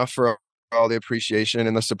anybody enough for all the appreciation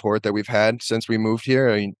and the support that we've had since we moved here.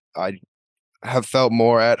 I mean, I have felt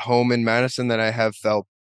more at home in Madison than I have felt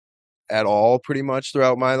at all pretty much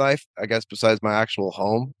throughout my life, I guess, besides my actual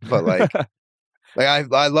home. But like,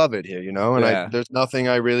 I love it here, you know, and there's nothing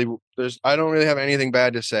I don't really have anything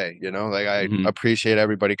bad to say, you know, like I appreciate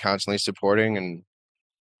everybody constantly supporting. And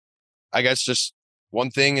I guess just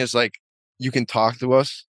one thing is like, you can talk to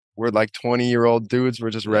us. We're like 20-year-old dudes. We're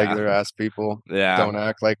just regular ass people. Yeah. Don't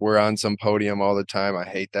act like we're on some podium all the time. I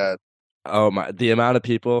hate that. Oh my, the amount of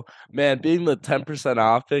people, man, being the 10%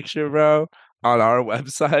 off picture, bro, on our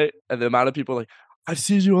website, and the amount of people like, I've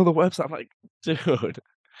seen you on the website. I'm like, dude, like,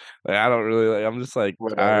 I don't really like, I'm just like,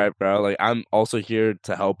 whatever. All right, bro. Like, I'm also here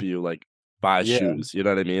to help you, like, buy shoes. You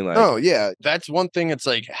know what I mean? Like, oh, yeah. That's one thing. It's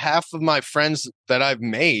like half of my friends that I've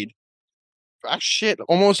made,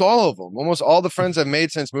 almost all of them, almost all the friends I've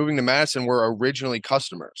made since moving to Madison were originally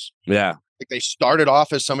customers. Yeah. Like they started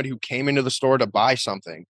off as somebody who came into the store to buy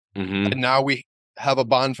something. And now we have a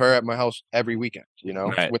bonfire at my house every weekend, you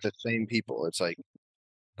know, with the same people. It's like,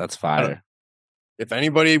 that's fire. If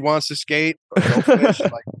anybody wants to skate or go fish,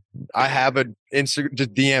 like I have an Instagram,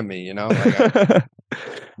 just DM me, you know, like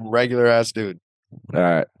regular ass dude. All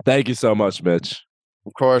right. Thank you so much, Mitch.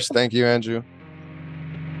 Of course. Thank you, Andrew.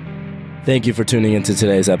 Thank you for tuning into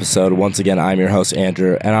today's episode. Once again, I'm your host,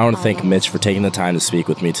 Andrew, and I want to thank Mitch for taking the time to speak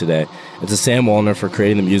with me today. And to Sam Wallner for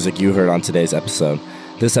creating the music you heard on today's episode.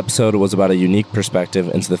 This episode was about a unique perspective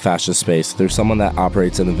into the fashion space through someone that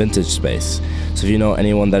operates in the vintage space. So if you know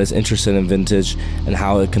anyone that is interested in vintage and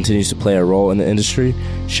how it continues to play a role in the industry,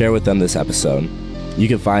 share with them this episode. You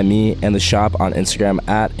can find me and the shop on Instagram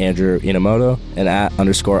at Andrew Inamoto and at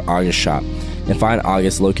 _August Shop. And find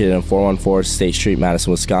August located in 414 State Street,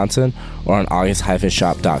 Madison, Wisconsin, or on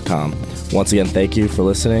august-shop.com. Once again, thank you for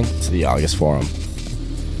listening to the August Forum.